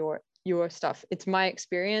agenda on your stuff. It's my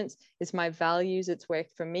experience. It's my values. It's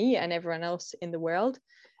worked for me and everyone else in the world.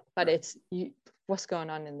 But it's what's going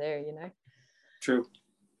on in there, True.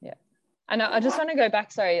 Yeah. And I just want to go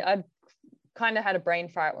back. Sorry, I kind of had a brain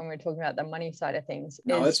fart when we were talking about the money side of things.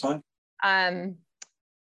 No, it's fine.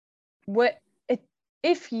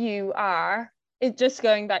 If you are just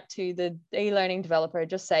going back to the e-learning developer,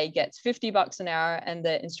 just say gets $50 an hour and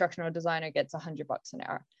the instructional designer gets $100 an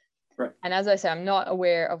hour. Right. And as I say, I'm not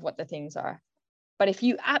aware of what the things are. But if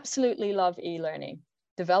you absolutely love e-learning,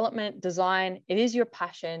 development, design, it is your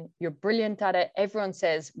passion, you're brilliant at it. Everyone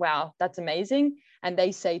says, wow, that's amazing. And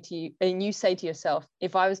they say to you, and you say to yourself,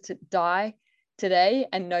 if I was to die today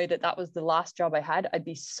and know that that was the last job I had, I'd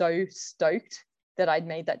be so stoked that I'd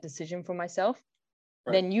made that decision for myself.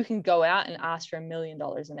 Right. Then you can go out and ask for $1 million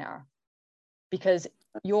an hour, because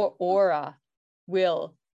your aura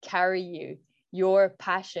will carry you. Your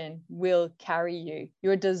passion will carry you.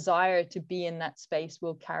 Your desire to be in that space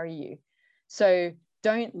will carry you. So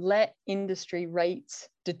don't let industry rates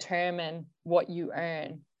determine what you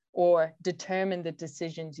earn or determine the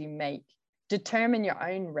decisions you make. Determine your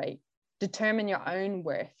own rate. Determine your own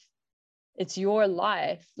worth. It's your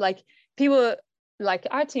life. Like people, like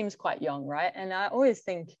our team's quite young, right? And I always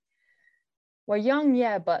think we're young,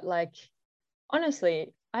 yeah, but like,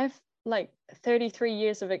 honestly, I've like 33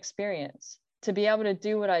 years of experience to be able to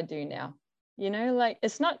do what I do now. Like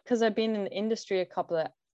it's not because I've been in the industry a couple of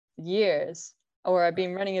years or I've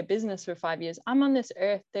been running a business for 5 years. I'm on this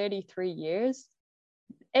earth 33 years.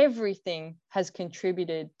 Everything has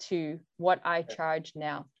contributed to what I charge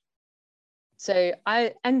now. So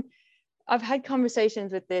I've had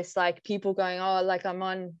conversations with this, like people going, oh, like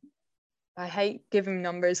I hate giving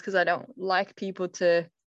numbers because I don't like people to,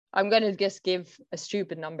 I'm going to just give a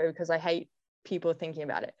stupid number because I hate people thinking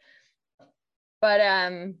about it. But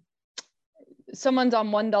someone's on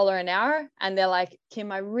 $1 an hour and they're like,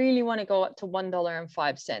 Kim, I really want to go up to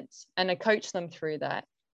 $1.05. And I coach them through that.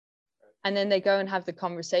 And then they go and have the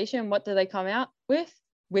conversation. What do they come out with?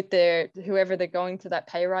 With their whoever they're going to that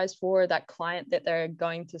pay rise for, that client that they're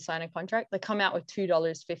going to sign a contract, they come out with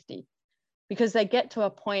 $2.50, because they get to a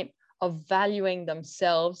point of valuing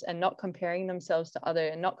themselves and not comparing themselves to other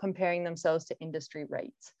and not comparing themselves to industry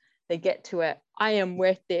rates. They get to it. I am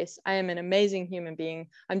worth this. I am an amazing human being.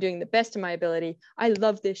 I'm doing the best of my ability. I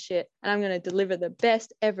love this shit. And I'm going to deliver the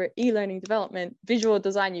best ever e-learning development, visual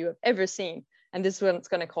design you have ever seen. And this is what it's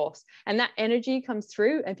going to cost. And that energy comes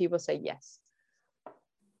through and people say yes.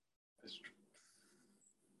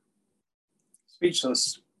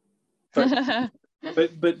 Speechless. But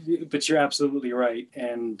you're absolutely right.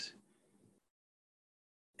 And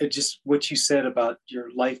it just what you said about your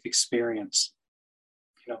life experience,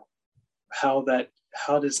 how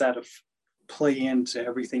does that play into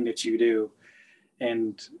everything that you do?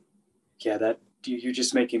 And yeah, that you're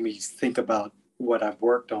just making me think about what I've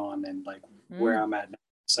worked on and like where I'm at now.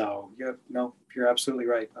 So yeah, no, you're absolutely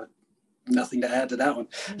right. Nothing to add to that one.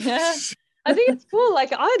 Yeah, I think it's cool.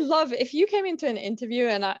 Like I'd love if you came into an interview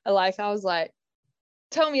and I was like,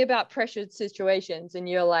 tell me about pressured situations, and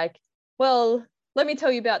you're like, well, let me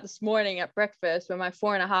tell you about this morning at breakfast when my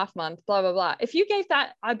 4.5-month, blah, blah, blah. If you gave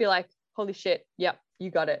that, I'd be like, holy shit. Yep.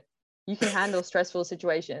 You got it. You can handle stressful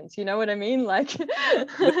situations. You know what I mean? Like,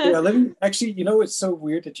 yeah, let me actually, it's so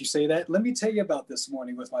weird that you say that. Let me tell you about this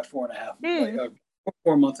morning with my 4.5, like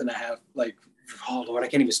 4 month and a half, like, oh Lord, I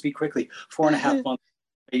can't even speak quickly. 4.5 month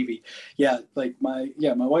baby. Yeah. Like my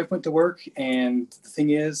wife went to work, and the thing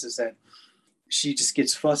is that she just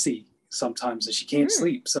gets fussy sometimes and she can't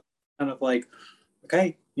sleep. So kind of like,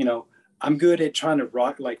 okay, I'm good at trying to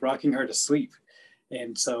rocking her to sleep.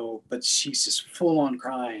 And so, but she's just full on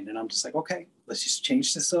crying. And I'm just like, okay, let's just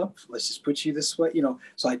change this up. Let's just put you this way,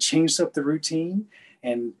 So I changed up the routine,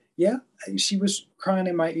 and yeah, she was crying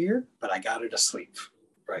in my ear, but I got her to sleep.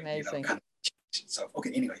 Right. Amazing. So,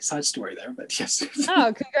 okay, anyway, side story there, but yes.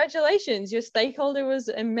 Oh, congratulations. Your stakeholder was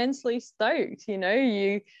immensely stoked.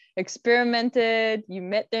 You experimented, you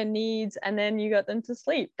met their needs, and then you got them to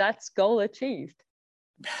sleep. That's goal achieved.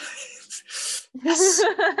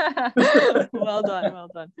 Well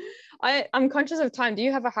done. I'm conscious of time. Do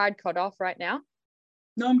you have a hard cutoff right now?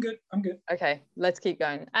 No, I'm good. Okay, let's keep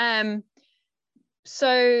going.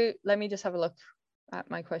 So let me just have a look at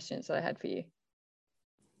my questions that I had for you.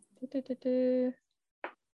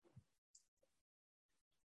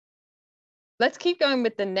 Let's keep going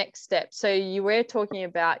with the next step. So you were talking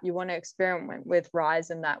about you want to experiment with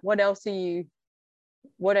Rise and that. What else is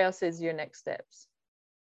your next steps?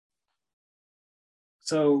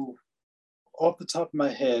 So off the top of my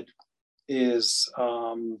head is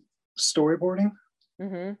storyboarding.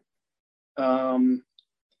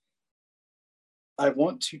 I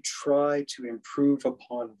want to try to improve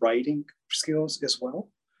upon writing skills as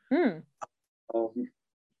well.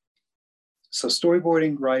 So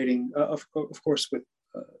storyboarding, writing, of course, with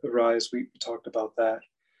Rise, we talked about that.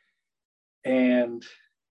 And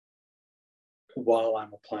while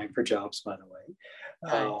I'm applying for jobs, by the way.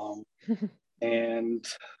 Nice. And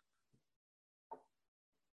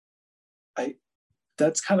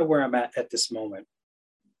that's kind of where I'm at this moment.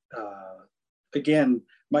 Again,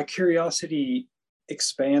 my curiosity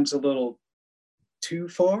expands a little too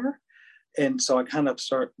far. And so I kind of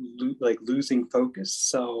start losing focus.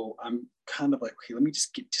 So I'm kind of like, okay, let me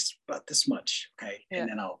just get just about this much. Okay. Yeah.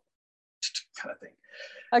 And then I'll kind of thing.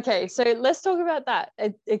 Okay. So let's talk about that.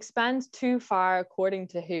 It expands too far according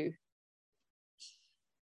to who?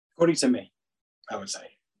 According to me, I would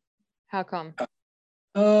say. How come?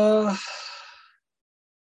 I'm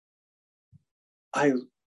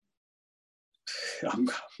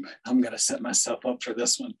gonna set myself up for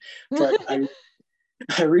this one, but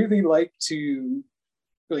I really like to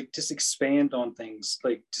just expand on things,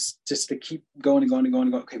 just to keep going and going and going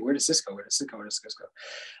and going. Okay, where does this go? Where does this go? Where does this go?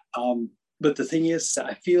 But the thing is,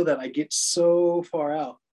 I feel that I get so far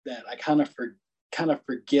out that I kind of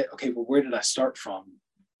forget. Okay, well, where did I start from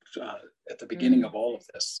at the beginning of all of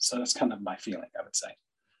this? So that's kind of my feeling, I would say.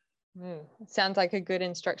 Sounds like a good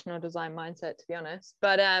instructional design mindset, to be honest.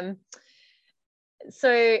 But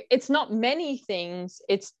so it's not many things,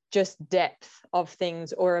 it's just depth of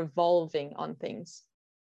things or evolving on things.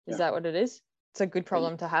 Is that what it is? It's a good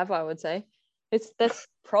problem to have, I would say. That's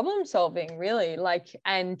problem solving, really,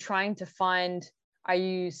 and trying to find, are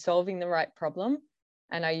you solving the right problem,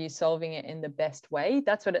 and are you solving it in the best way?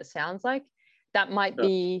 That's what it sounds like. That might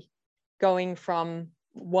be going from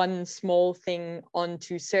one small thing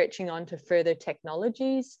onto searching onto further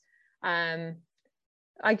technologies.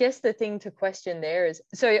 I guess the thing to question there is,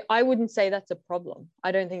 so I wouldn't say that's a problem.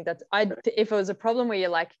 I don't think if it was a problem where you're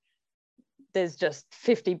like, there's just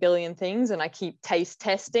 50 billion things and I keep taste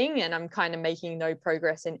testing and I'm kind of making no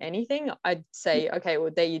progress in anything, I'd say, okay,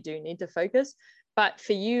 well, there you do need to focus. But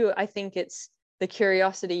for you, I think it's the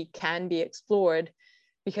curiosity can be explored,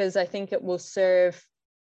 because I think it will serve,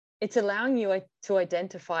 it's allowing you to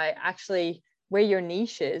identify actually where your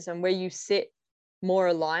niche is and where you sit more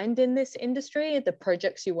aligned in this industry, the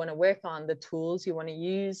projects you want to work on, the tools you want to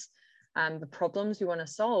use, the problems you want to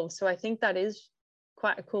solve. So I think that is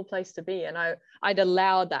quite a cool place to be. And I'd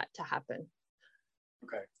allow that to happen.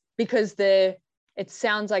 Okay. Because it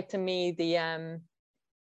sounds like to me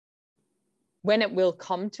when it will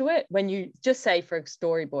come to it, when you just say for a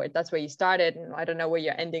storyboard, that's where you started and I don't know where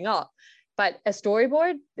you're ending up. But a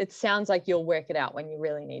storyboard, it sounds like you'll work it out when you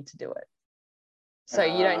really need to do it. So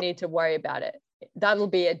you don't need to worry about it. That'll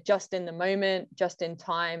be a just in the moment, just in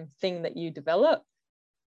time thing that you develop,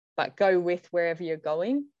 but go with wherever you're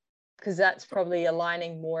going, because that's probably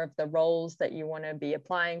aligning more of the roles that you want to be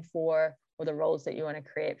applying for, or the roles that you want to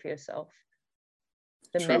create for yourself.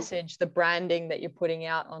 The message, the branding that you're putting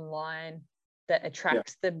out online that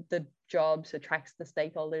attracts the jobs, attracts the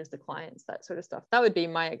stakeholders, the clients, that sort of stuff. That would be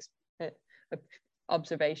my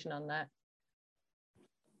observation on that.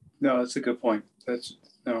 No, that's a good point.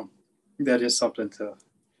 That is something to,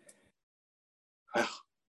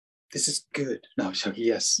 this is good. No, so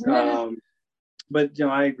yes. But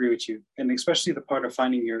I agree with you. And especially the part of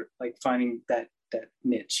finding that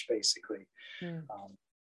niche basically.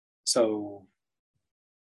 So,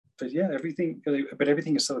 but yeah, everything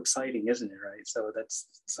is so exciting, isn't it? Right. So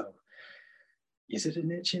is it a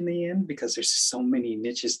niche in the end? Because there's so many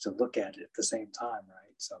niches to look at the same time,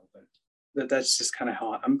 right? So, but that's just kind of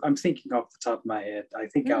how I'm thinking off the top of my head. I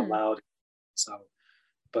think out loud. So,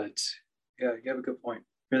 but yeah, you have a good point.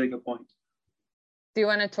 Really good point. Do you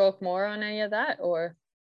want to talk more on any of that, or?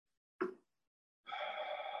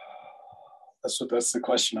 That's the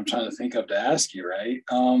question I'm trying to think of to ask you, right?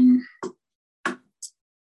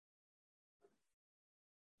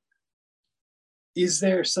 Is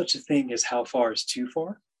there such a thing as how far is too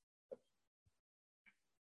far?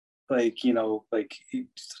 Like,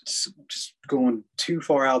 just going too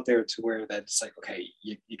far out there to where that's like, okay,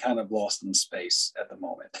 you kind of lost in space at the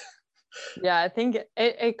moment. Yeah, I think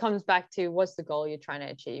it comes back to what's the goal you're trying to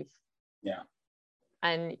achieve. Yeah.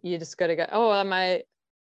 And you just got to go, oh, am I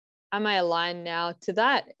aligned now to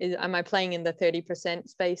that? Am I playing in the 30%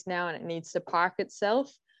 space now and it needs to park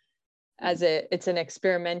itself as it's an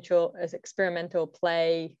experimental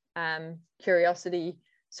play, curiosity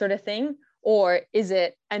sort of thing? Or is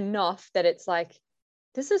it enough that it's like,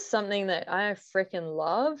 this is something that I freaking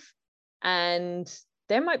love and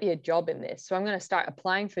there might be a job in this. So I'm going to start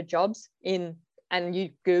applying for jobs and you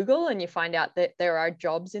Google and you find out that there are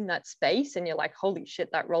jobs in that space and you're like, holy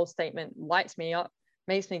shit, that role statement lights me up,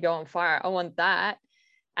 makes me go on fire. I want that.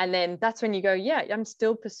 And then that's when you go, yeah, I'm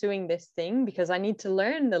still pursuing this thing because I need to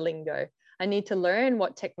learn the lingo. I need to learn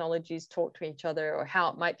what technologies talk to each other or how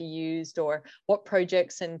it might be used or what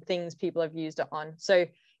projects and things people have used it on. So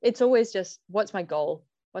it's always just, what's my goal?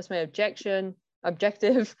 What's my objective?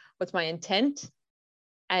 What's my intent?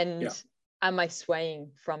 And am I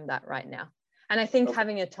swaying from that right now? And I think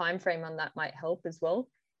having a time frame on that might help as well,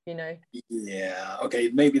 Yeah. Okay.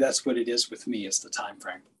 Maybe that's what it is with me, is the time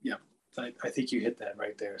frame. Yeah. I think you hit that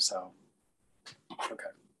right there. So, okay.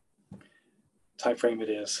 Time frame it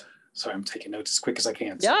is. Sorry, I'm taking notes as quick as I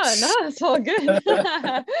can. So. Yeah, no, it's all good.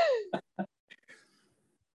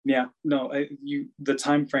 Yeah, no, the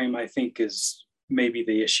time frame I think is maybe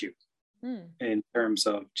the issue in terms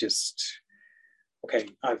of just, okay,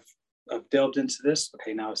 I've delved into this.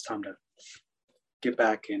 Okay, now it's time to get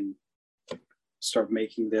back and start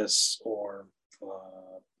making this or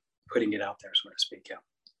putting it out there, so to speak. Yeah.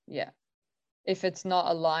 Yeah. If it's not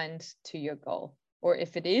aligned to your goal, or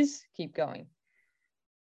if it is, keep going.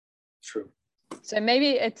 True. So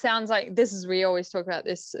maybe it sounds like we always talk about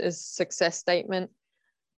this as success statement.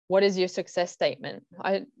 What is your success statement?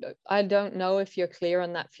 I don't know if you're clear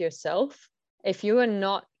on that for yourself. If you are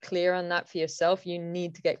not clear on that for yourself, you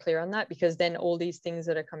need to get clear on that, because then all these things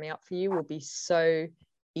that are coming up for you will be so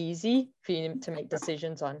easy for you to make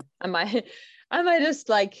decisions on. Am I just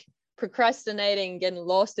like procrastinating, getting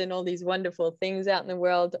lost in all these wonderful things out in the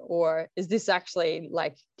world, or is this actually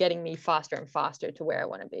like getting me faster and faster to where I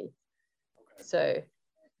want to be? Okay. So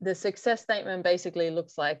the success statement basically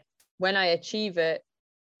looks like, when I achieve it,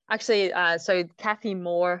 actually, so Kathy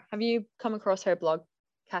Moore, have you come across her blog?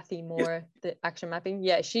 Kathy Moore, the action mapping.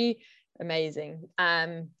 Yeah, amazing.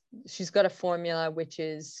 She's got a formula, which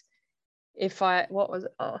is,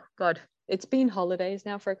 oh God, it's been holidays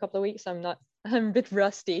now for a couple of weeks. I'm a bit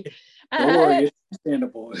rusty. Don't worry, it's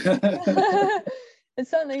understandable. It's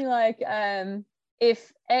something like,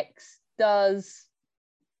 if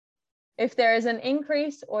there is an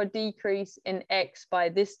increase or decrease in X by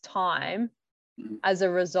this time, as a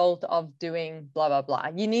result of doing blah, blah, blah.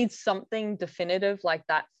 You need something definitive like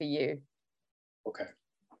that for you. Okay.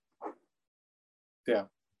 Yeah.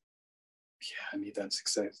 Yeah, I need that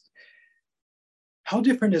success. How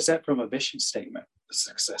different is that from a mission statement, a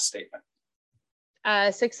success statement?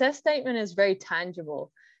 A success statement is very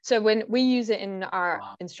tangible. So when we use it in our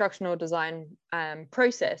instructional design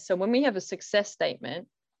process, so when we have a success statement,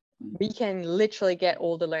 we can literally get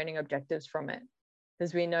all the learning objectives from it,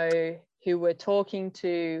 because we know who we're talking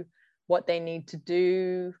to, what they need to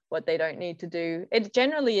do, what they don't need to do. It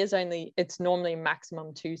generally it's normally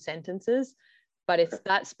maximum 2 sentences, but it's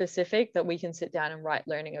that specific that we can sit down and write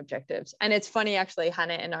learning objectives. And it's funny, actually,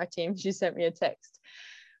 Hannah in our team, she sent me a text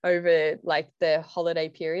over like the holiday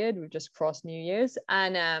period. We've just crossed New Year's.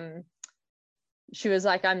 And she was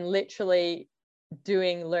like, I'm literally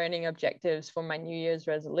doing learning objectives for my New Year's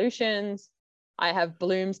resolutions. I have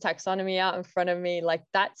Bloom's taxonomy out in front of me. Like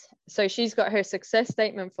that's, so she's got her success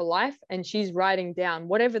statement for life, and she's writing down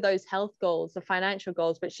whatever those health goals, the financial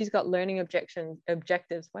goals, but she's got learning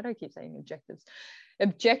objectives. Why do I keep saying objectives?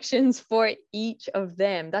 Objections for each of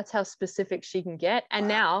them. That's how specific she can get. And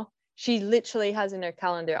now she literally has in her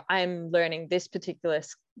calendar, I'm learning this particular,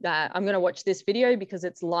 I'm going to watch this video because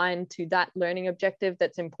it's aligned to that learning objective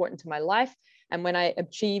that's important to my life. And when I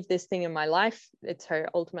achieve this thing in my life, it's her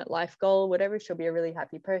ultimate life goal, whatever, she'll be a really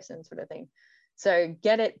happy person, sort of thing. So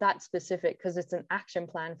get it that specific, because it's an action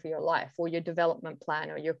plan for your life, or your development plan,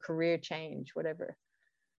 or your career change, whatever.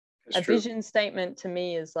 That's true. Vision statement to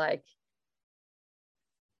me is like,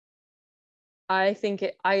 I think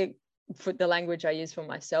for the language I use for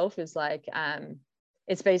myself is like,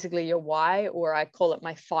 it's basically your why, or I call it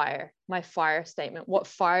my fire statement. What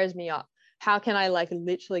fires me up? How can I like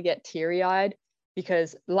literally get teary-eyed?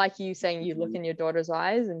 Because like you saying, you look in your daughter's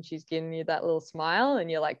eyes and she's giving you that little smile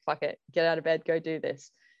and you're like, fuck it, get out of bed, go do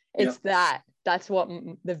this. It's that's what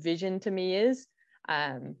the vision to me is.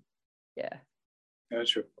 Yeah. That's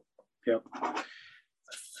true. Yep.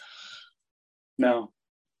 No,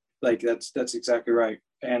 like that's exactly right.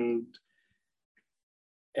 And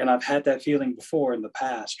I've had that feeling before in the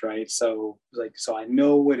past, right? So I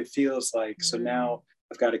know what it feels like. So now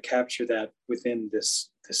I've got to capture that within this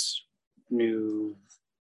new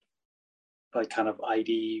like kind of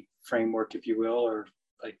ID framework, if you will, or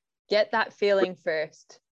like get that feeling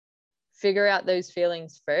first, figure out those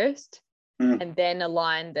feelings first, and then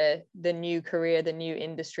align the new career, the new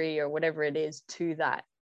industry, or whatever it is to that.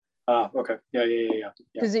 Okay. Yeah.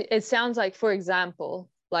 Because it sounds like, for example,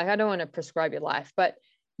 like I don't want to prescribe your life, but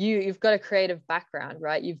you've got a creative background,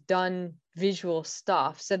 right? You've done visual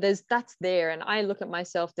stuff. So that's there. And I look at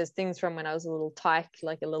myself, there's things from when I was a little tyke,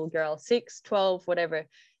 like a little girl, 6, 12, whatever,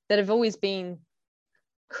 that have always been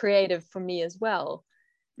creative for me as well.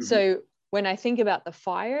 So when I think about the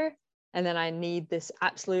fire, and then I need this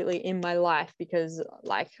absolutely in my life, because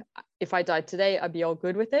like if I died today, I'd be all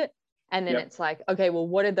good with it. And then it's like, okay, well,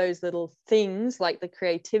 what are those little things like the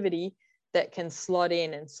creativity that can slot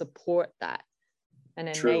in and support that and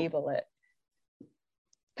enable it?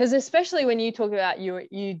 Because especially when you talk about,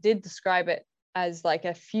 you did describe it as like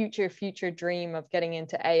a future dream of getting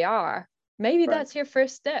into AR. Maybe that's your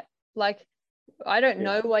first step. Like, I don't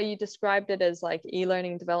know why you described it as like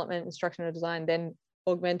e-learning development, instructional design, then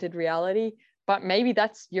augmented reality, but maybe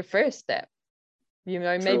that's your first step. You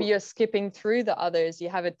know, maybe you're skipping through the others. You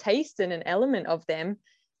have a taste and an element of them,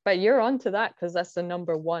 but you're onto that because that's the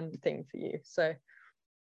number one thing for you. So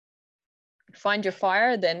find your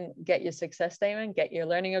fire, then get your success statement, get your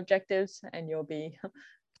learning objectives, and you'll be...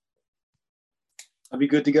 I'll be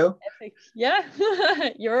good to go. Epic. Yeah,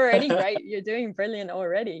 you're already great. You're doing brilliant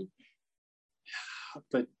already.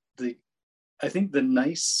 But I think the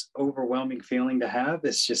nice, overwhelming feeling to have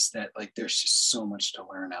is just that, like, there's just so much to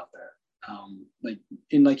learn out there.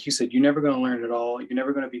 Like you said, you're never going to learn it all. You're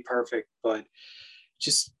never going to be perfect, but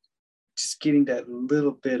just getting that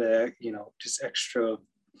little bit of, just extra,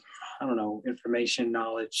 I don't know, information,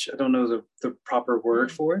 knowledge. I don't know the proper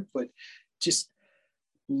word for it, but just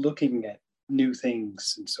looking at new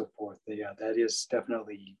things and so forth. Yeah, that is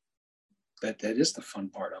definitely, that is the fun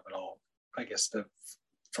part of it all. I guess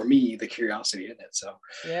for me, the curiosity in it. So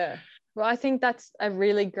yeah. Well, I think that's a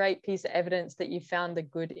really great piece of evidence that you found a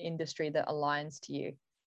good industry that aligns to you.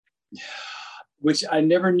 Yeah, which I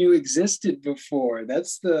never knew existed before.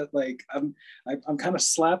 That's I'm kind of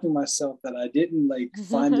slapping myself that I didn't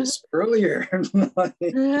find this earlier.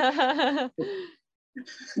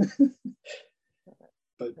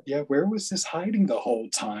 But yeah, where was this hiding the whole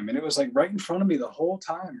time? And it was right in front of me the whole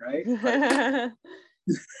time, right?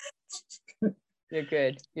 You're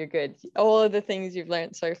good. You're good. All of the things you've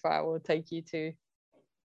learned so far will take you to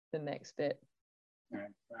the next bit.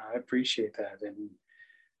 I appreciate that. And,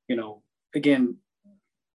 again,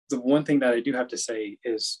 the one thing that I do have to say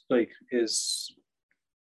is I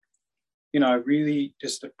really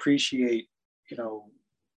just appreciate,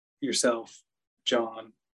 yourself,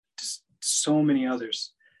 John, just so many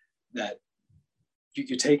others that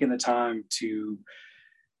you're taking the time to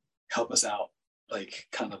help us out,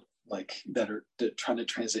 that are trying to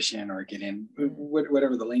transition or get in,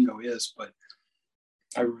 whatever the lingo is. But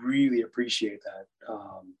I really appreciate that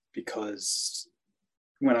because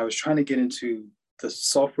when I was trying to get into the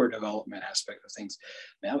software development aspect of things,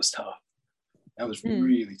 man, that was tough. That was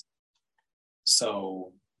really tough.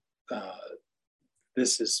 So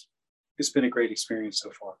it's been a great experience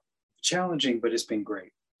so far. Challenging, but it's been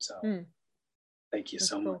great. So thank you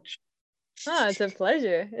so much. Oh, it's a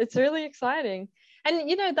pleasure. It's really exciting. And,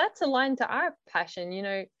 that's aligned to our passion,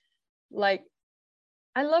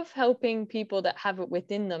 I love helping people that have it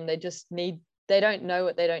within them. They don't know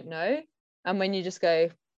what they don't know. And when you just go,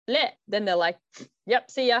 bleh, then they're like, yep,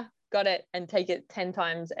 see ya, got it, and take it 10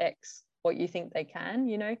 times X what you think they can,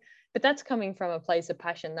 you know. But that's coming from a place of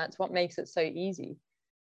passion. That's what makes it so easy,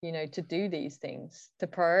 you know, to do these things, to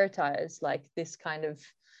prioritize like this kind of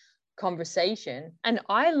conversation. And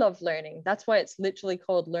I love learning. That's why it's literally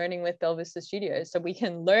called Learning with Belvista Studios. So we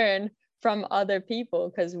can learn from other people,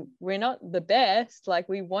 because we're not the best. Like,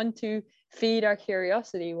 we want to feed our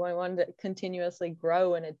curiosity, we want to continuously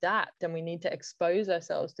grow and adapt, and we need to expose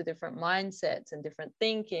ourselves to different mindsets and different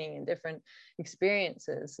thinking and different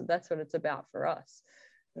experiences. So that's what it's about for us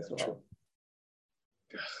as well.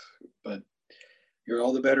 But you're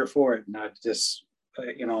all the better for it. Not just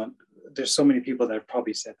you know, there's so many people that have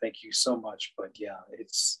probably said thank you so much, but yeah,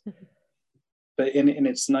 it's but and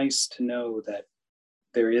it's nice to know that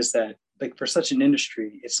there is that, like, for such an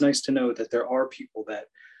industry, it's nice to know that there are people that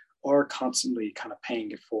are constantly kind of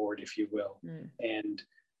paying it forward, if you will. And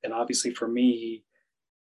obviously for me,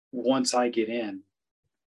 once I get in,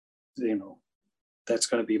 you know, that's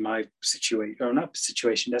going to be my situation, or not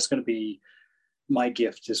situation, that's going to be my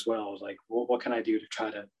gift as well. Like, what can I do to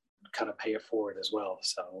try to kind of pay it forward as well?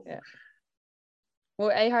 So yeah. Well,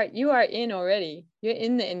 Ahart, you are in already. You're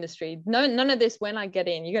in the industry. None of this when I get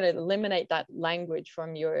in. You're going to eliminate that language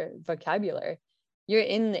from your vocabulary. You're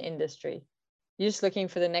in the industry. You're just looking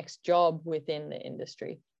for the next job within the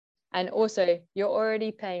industry. And also, you're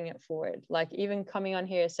already paying it forward. Like, even coming on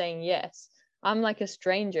here saying yes, I'm like a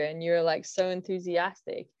stranger, and you're like so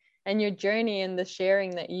enthusiastic. And your journey and the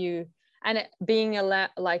sharing that you, and it being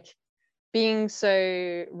being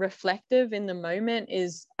so reflective in the moment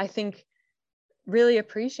is, I think, really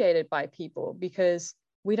appreciated by people, because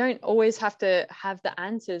we don't always have to have the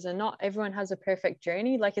answers, and not everyone has a perfect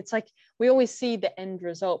journey. Like, it's like we always see the end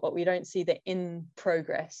result, but we don't see the in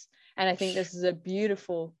progress. And I think this is a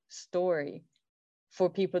beautiful story for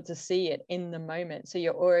people to see it in the moment. So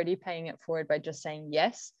you're already paying it forward by just saying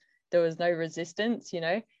yes. There was no resistance, you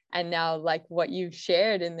know, and now like what you've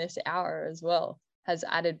shared in this hour as well has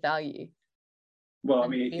added value. Well, I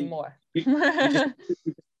mean, be more.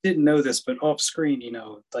 Didn't know this, but off screen, you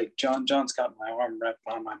know, like John's got my arm wrapped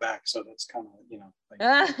behind my back, so that's kind of, you know, like,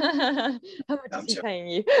 how much is he paying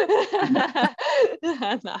you?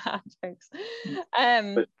 Nah, thanks.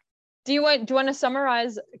 Do you want to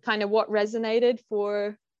summarize kind of what resonated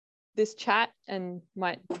for this chat, and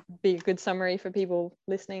might be a good summary for people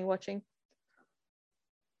listening, watching?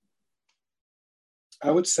 I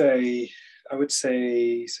would say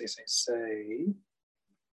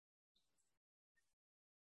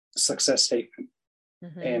success statement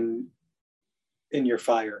and in your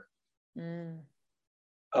fire.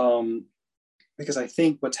 Because I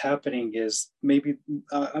think what's happening is, maybe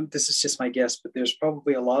this is just my guess, but there's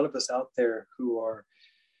probably a lot of us out there who are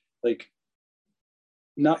like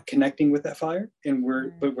not connecting with that fire, and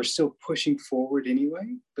we're still pushing forward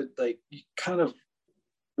anyway, but like kind of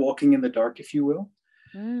walking in the dark, if you will.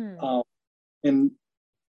 And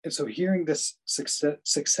so hearing this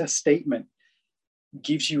success statement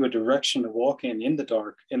gives you a direction to walk in the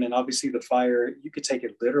dark. And then obviously the fire, you could take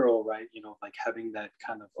it literal, right? You know, like having that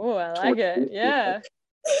kind of, oh, I like it. Yeah.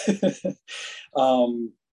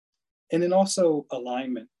 And then also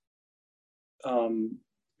alignment.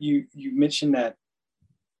 You mentioned that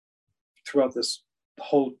throughout this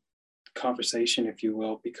whole conversation, if you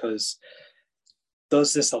will, because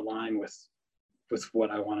does this align with what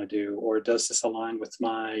I want to do, or does this align with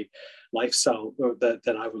my lifestyle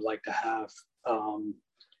that I would like to have?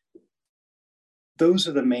 Those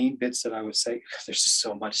are the main bits that I would say. There's just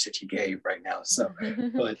so much that you gave right now. So,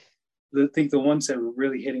 but I think the ones that are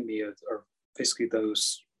really hitting me are basically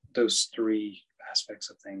those three aspects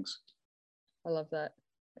of things. I love that.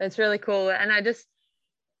 It's really cool. And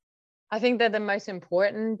I think they're the most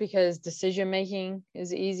important, because decision making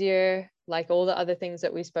is easier. Like all the other things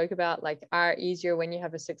that we spoke about, like, are easier when you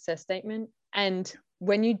have a success statement. And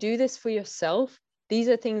when you do this for yourself, these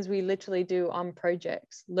are things we literally do on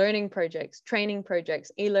projects, learning projects, training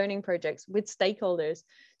projects, e-learning projects with stakeholders.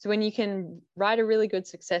 So when you can write a really good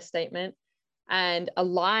success statement and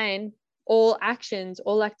align all actions,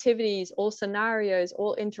 all activities, all scenarios,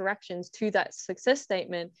 all interactions to that success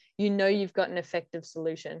statement, you know you've got an effective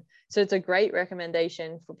solution. So it's a great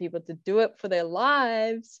recommendation for people to do it for their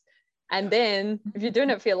lives. And then if you're doing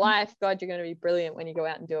it for your life, God, you're going to be brilliant when you go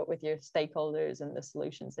out and do it with your stakeholders and the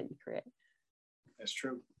solutions that you create. That's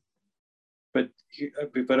true. But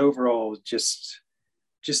overall, just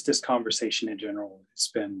this conversation in general, it's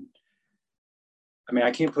been, I mean,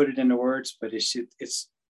 I can't put it into words, but it's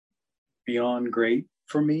beyond great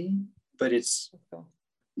for me. But it's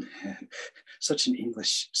such an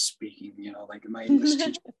English speaking, you know, like my English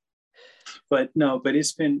teacher. But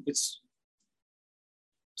it's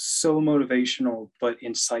so motivational but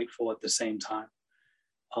insightful at the same time,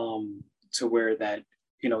 to where that,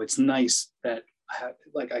 you know, it's nice that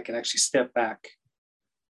I can actually step back,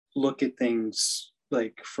 look at things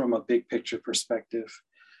like from a big picture perspective.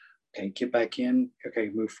 Okay, get back in, okay,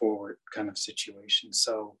 move forward kind of situation.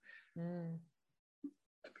 So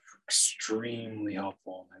extremely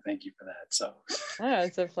helpful. I thank you for that. So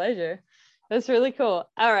it's a pleasure. That's really cool.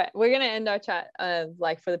 All right, we're gonna end our chat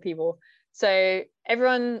like for the people. So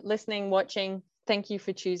everyone listening, watching, thank you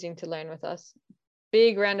for choosing to learn with us.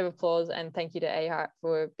 Big round of applause, and thank you to AHeart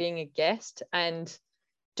for being a guest and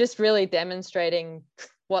just really demonstrating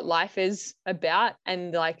what life is about,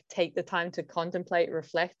 and like take the time to contemplate,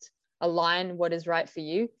 reflect, align what is right for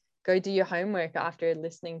you. Go do your homework after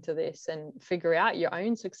listening to this and figure out your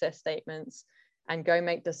own success statements and go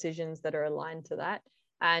make decisions that are aligned to that.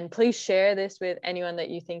 And please share this with anyone that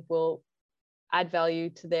you think will add value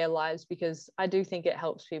to their lives, because I do think it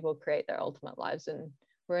helps people create their ultimate lives, and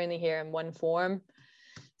we're only here in one form.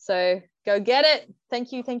 So go get it.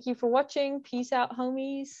 Thank you for watching. Peace out,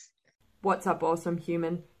 homies. What's up, awesome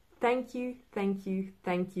human? Thank you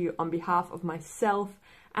on behalf of myself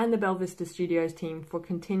and the Bella Vista Studios team for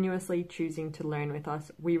continuously choosing to learn with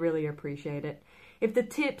us. We really appreciate it. If the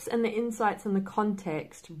tips and the insights and the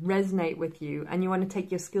context resonate with you and you want to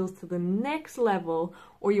take your skills to the next level,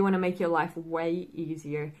 or you want to make your life way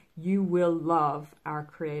easier, you will love our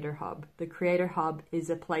Creator Hub. The Creator Hub is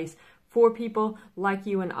a place for people like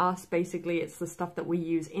you and us. Basically, it's the stuff that we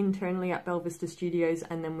use internally at Bella Vista Studios,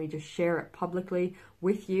 and then we just share it publicly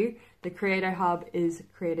with you. The Creator Hub is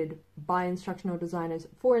created by instructional designers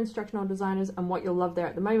for instructional designers, and what you'll love there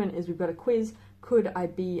at the moment is we've got a quiz, Could I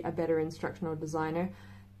Be a Better Instructional Designer,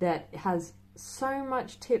 that has so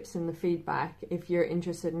much tips in the feedback if you're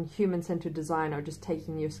interested in human-centered design or just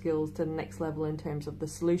taking your skills to the next level in terms of the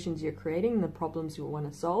solutions you're creating and the problems you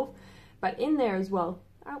want to solve. But in there as well,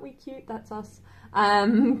 aren't we cute? That's us.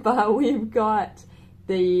 But we've got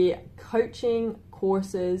the coaching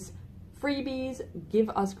courses, freebies, give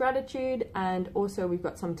us gratitude, and also we've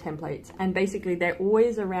got some templates. And basically they're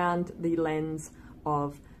always around the lens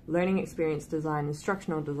of learning experience design,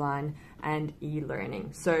 instructional design, and e-learning.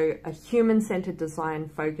 So a human-centered design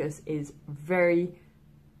focus is very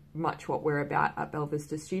much what we're about at Bella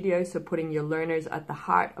Vista Studios. So putting your learners at the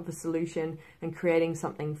heart of a solution and creating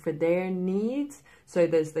something for their needs. So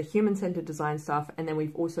there's the human-centered design stuff, and then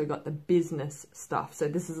we've also got the business stuff. So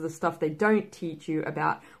this is the stuff they don't teach you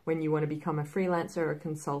about when you want to become a freelancer or a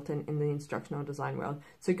consultant in the instructional design world.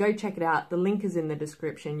 So go check it out. The link is in the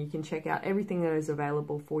description. You can check out everything that is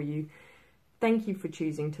available for you. Thank you for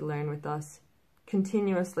choosing to learn with us.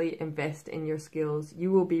 Continuously invest in your skills.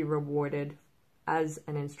 You will be rewarded as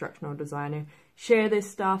an instructional designer. Share this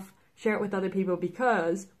stuff, share it with other people,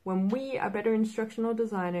 because when we are better instructional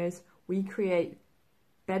designers, we create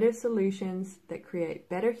better solutions that create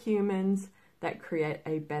better humans, that create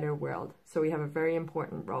a better world. So we have a very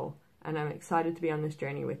important role, and I'm excited to be on this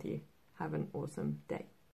journey with you. Have an awesome day.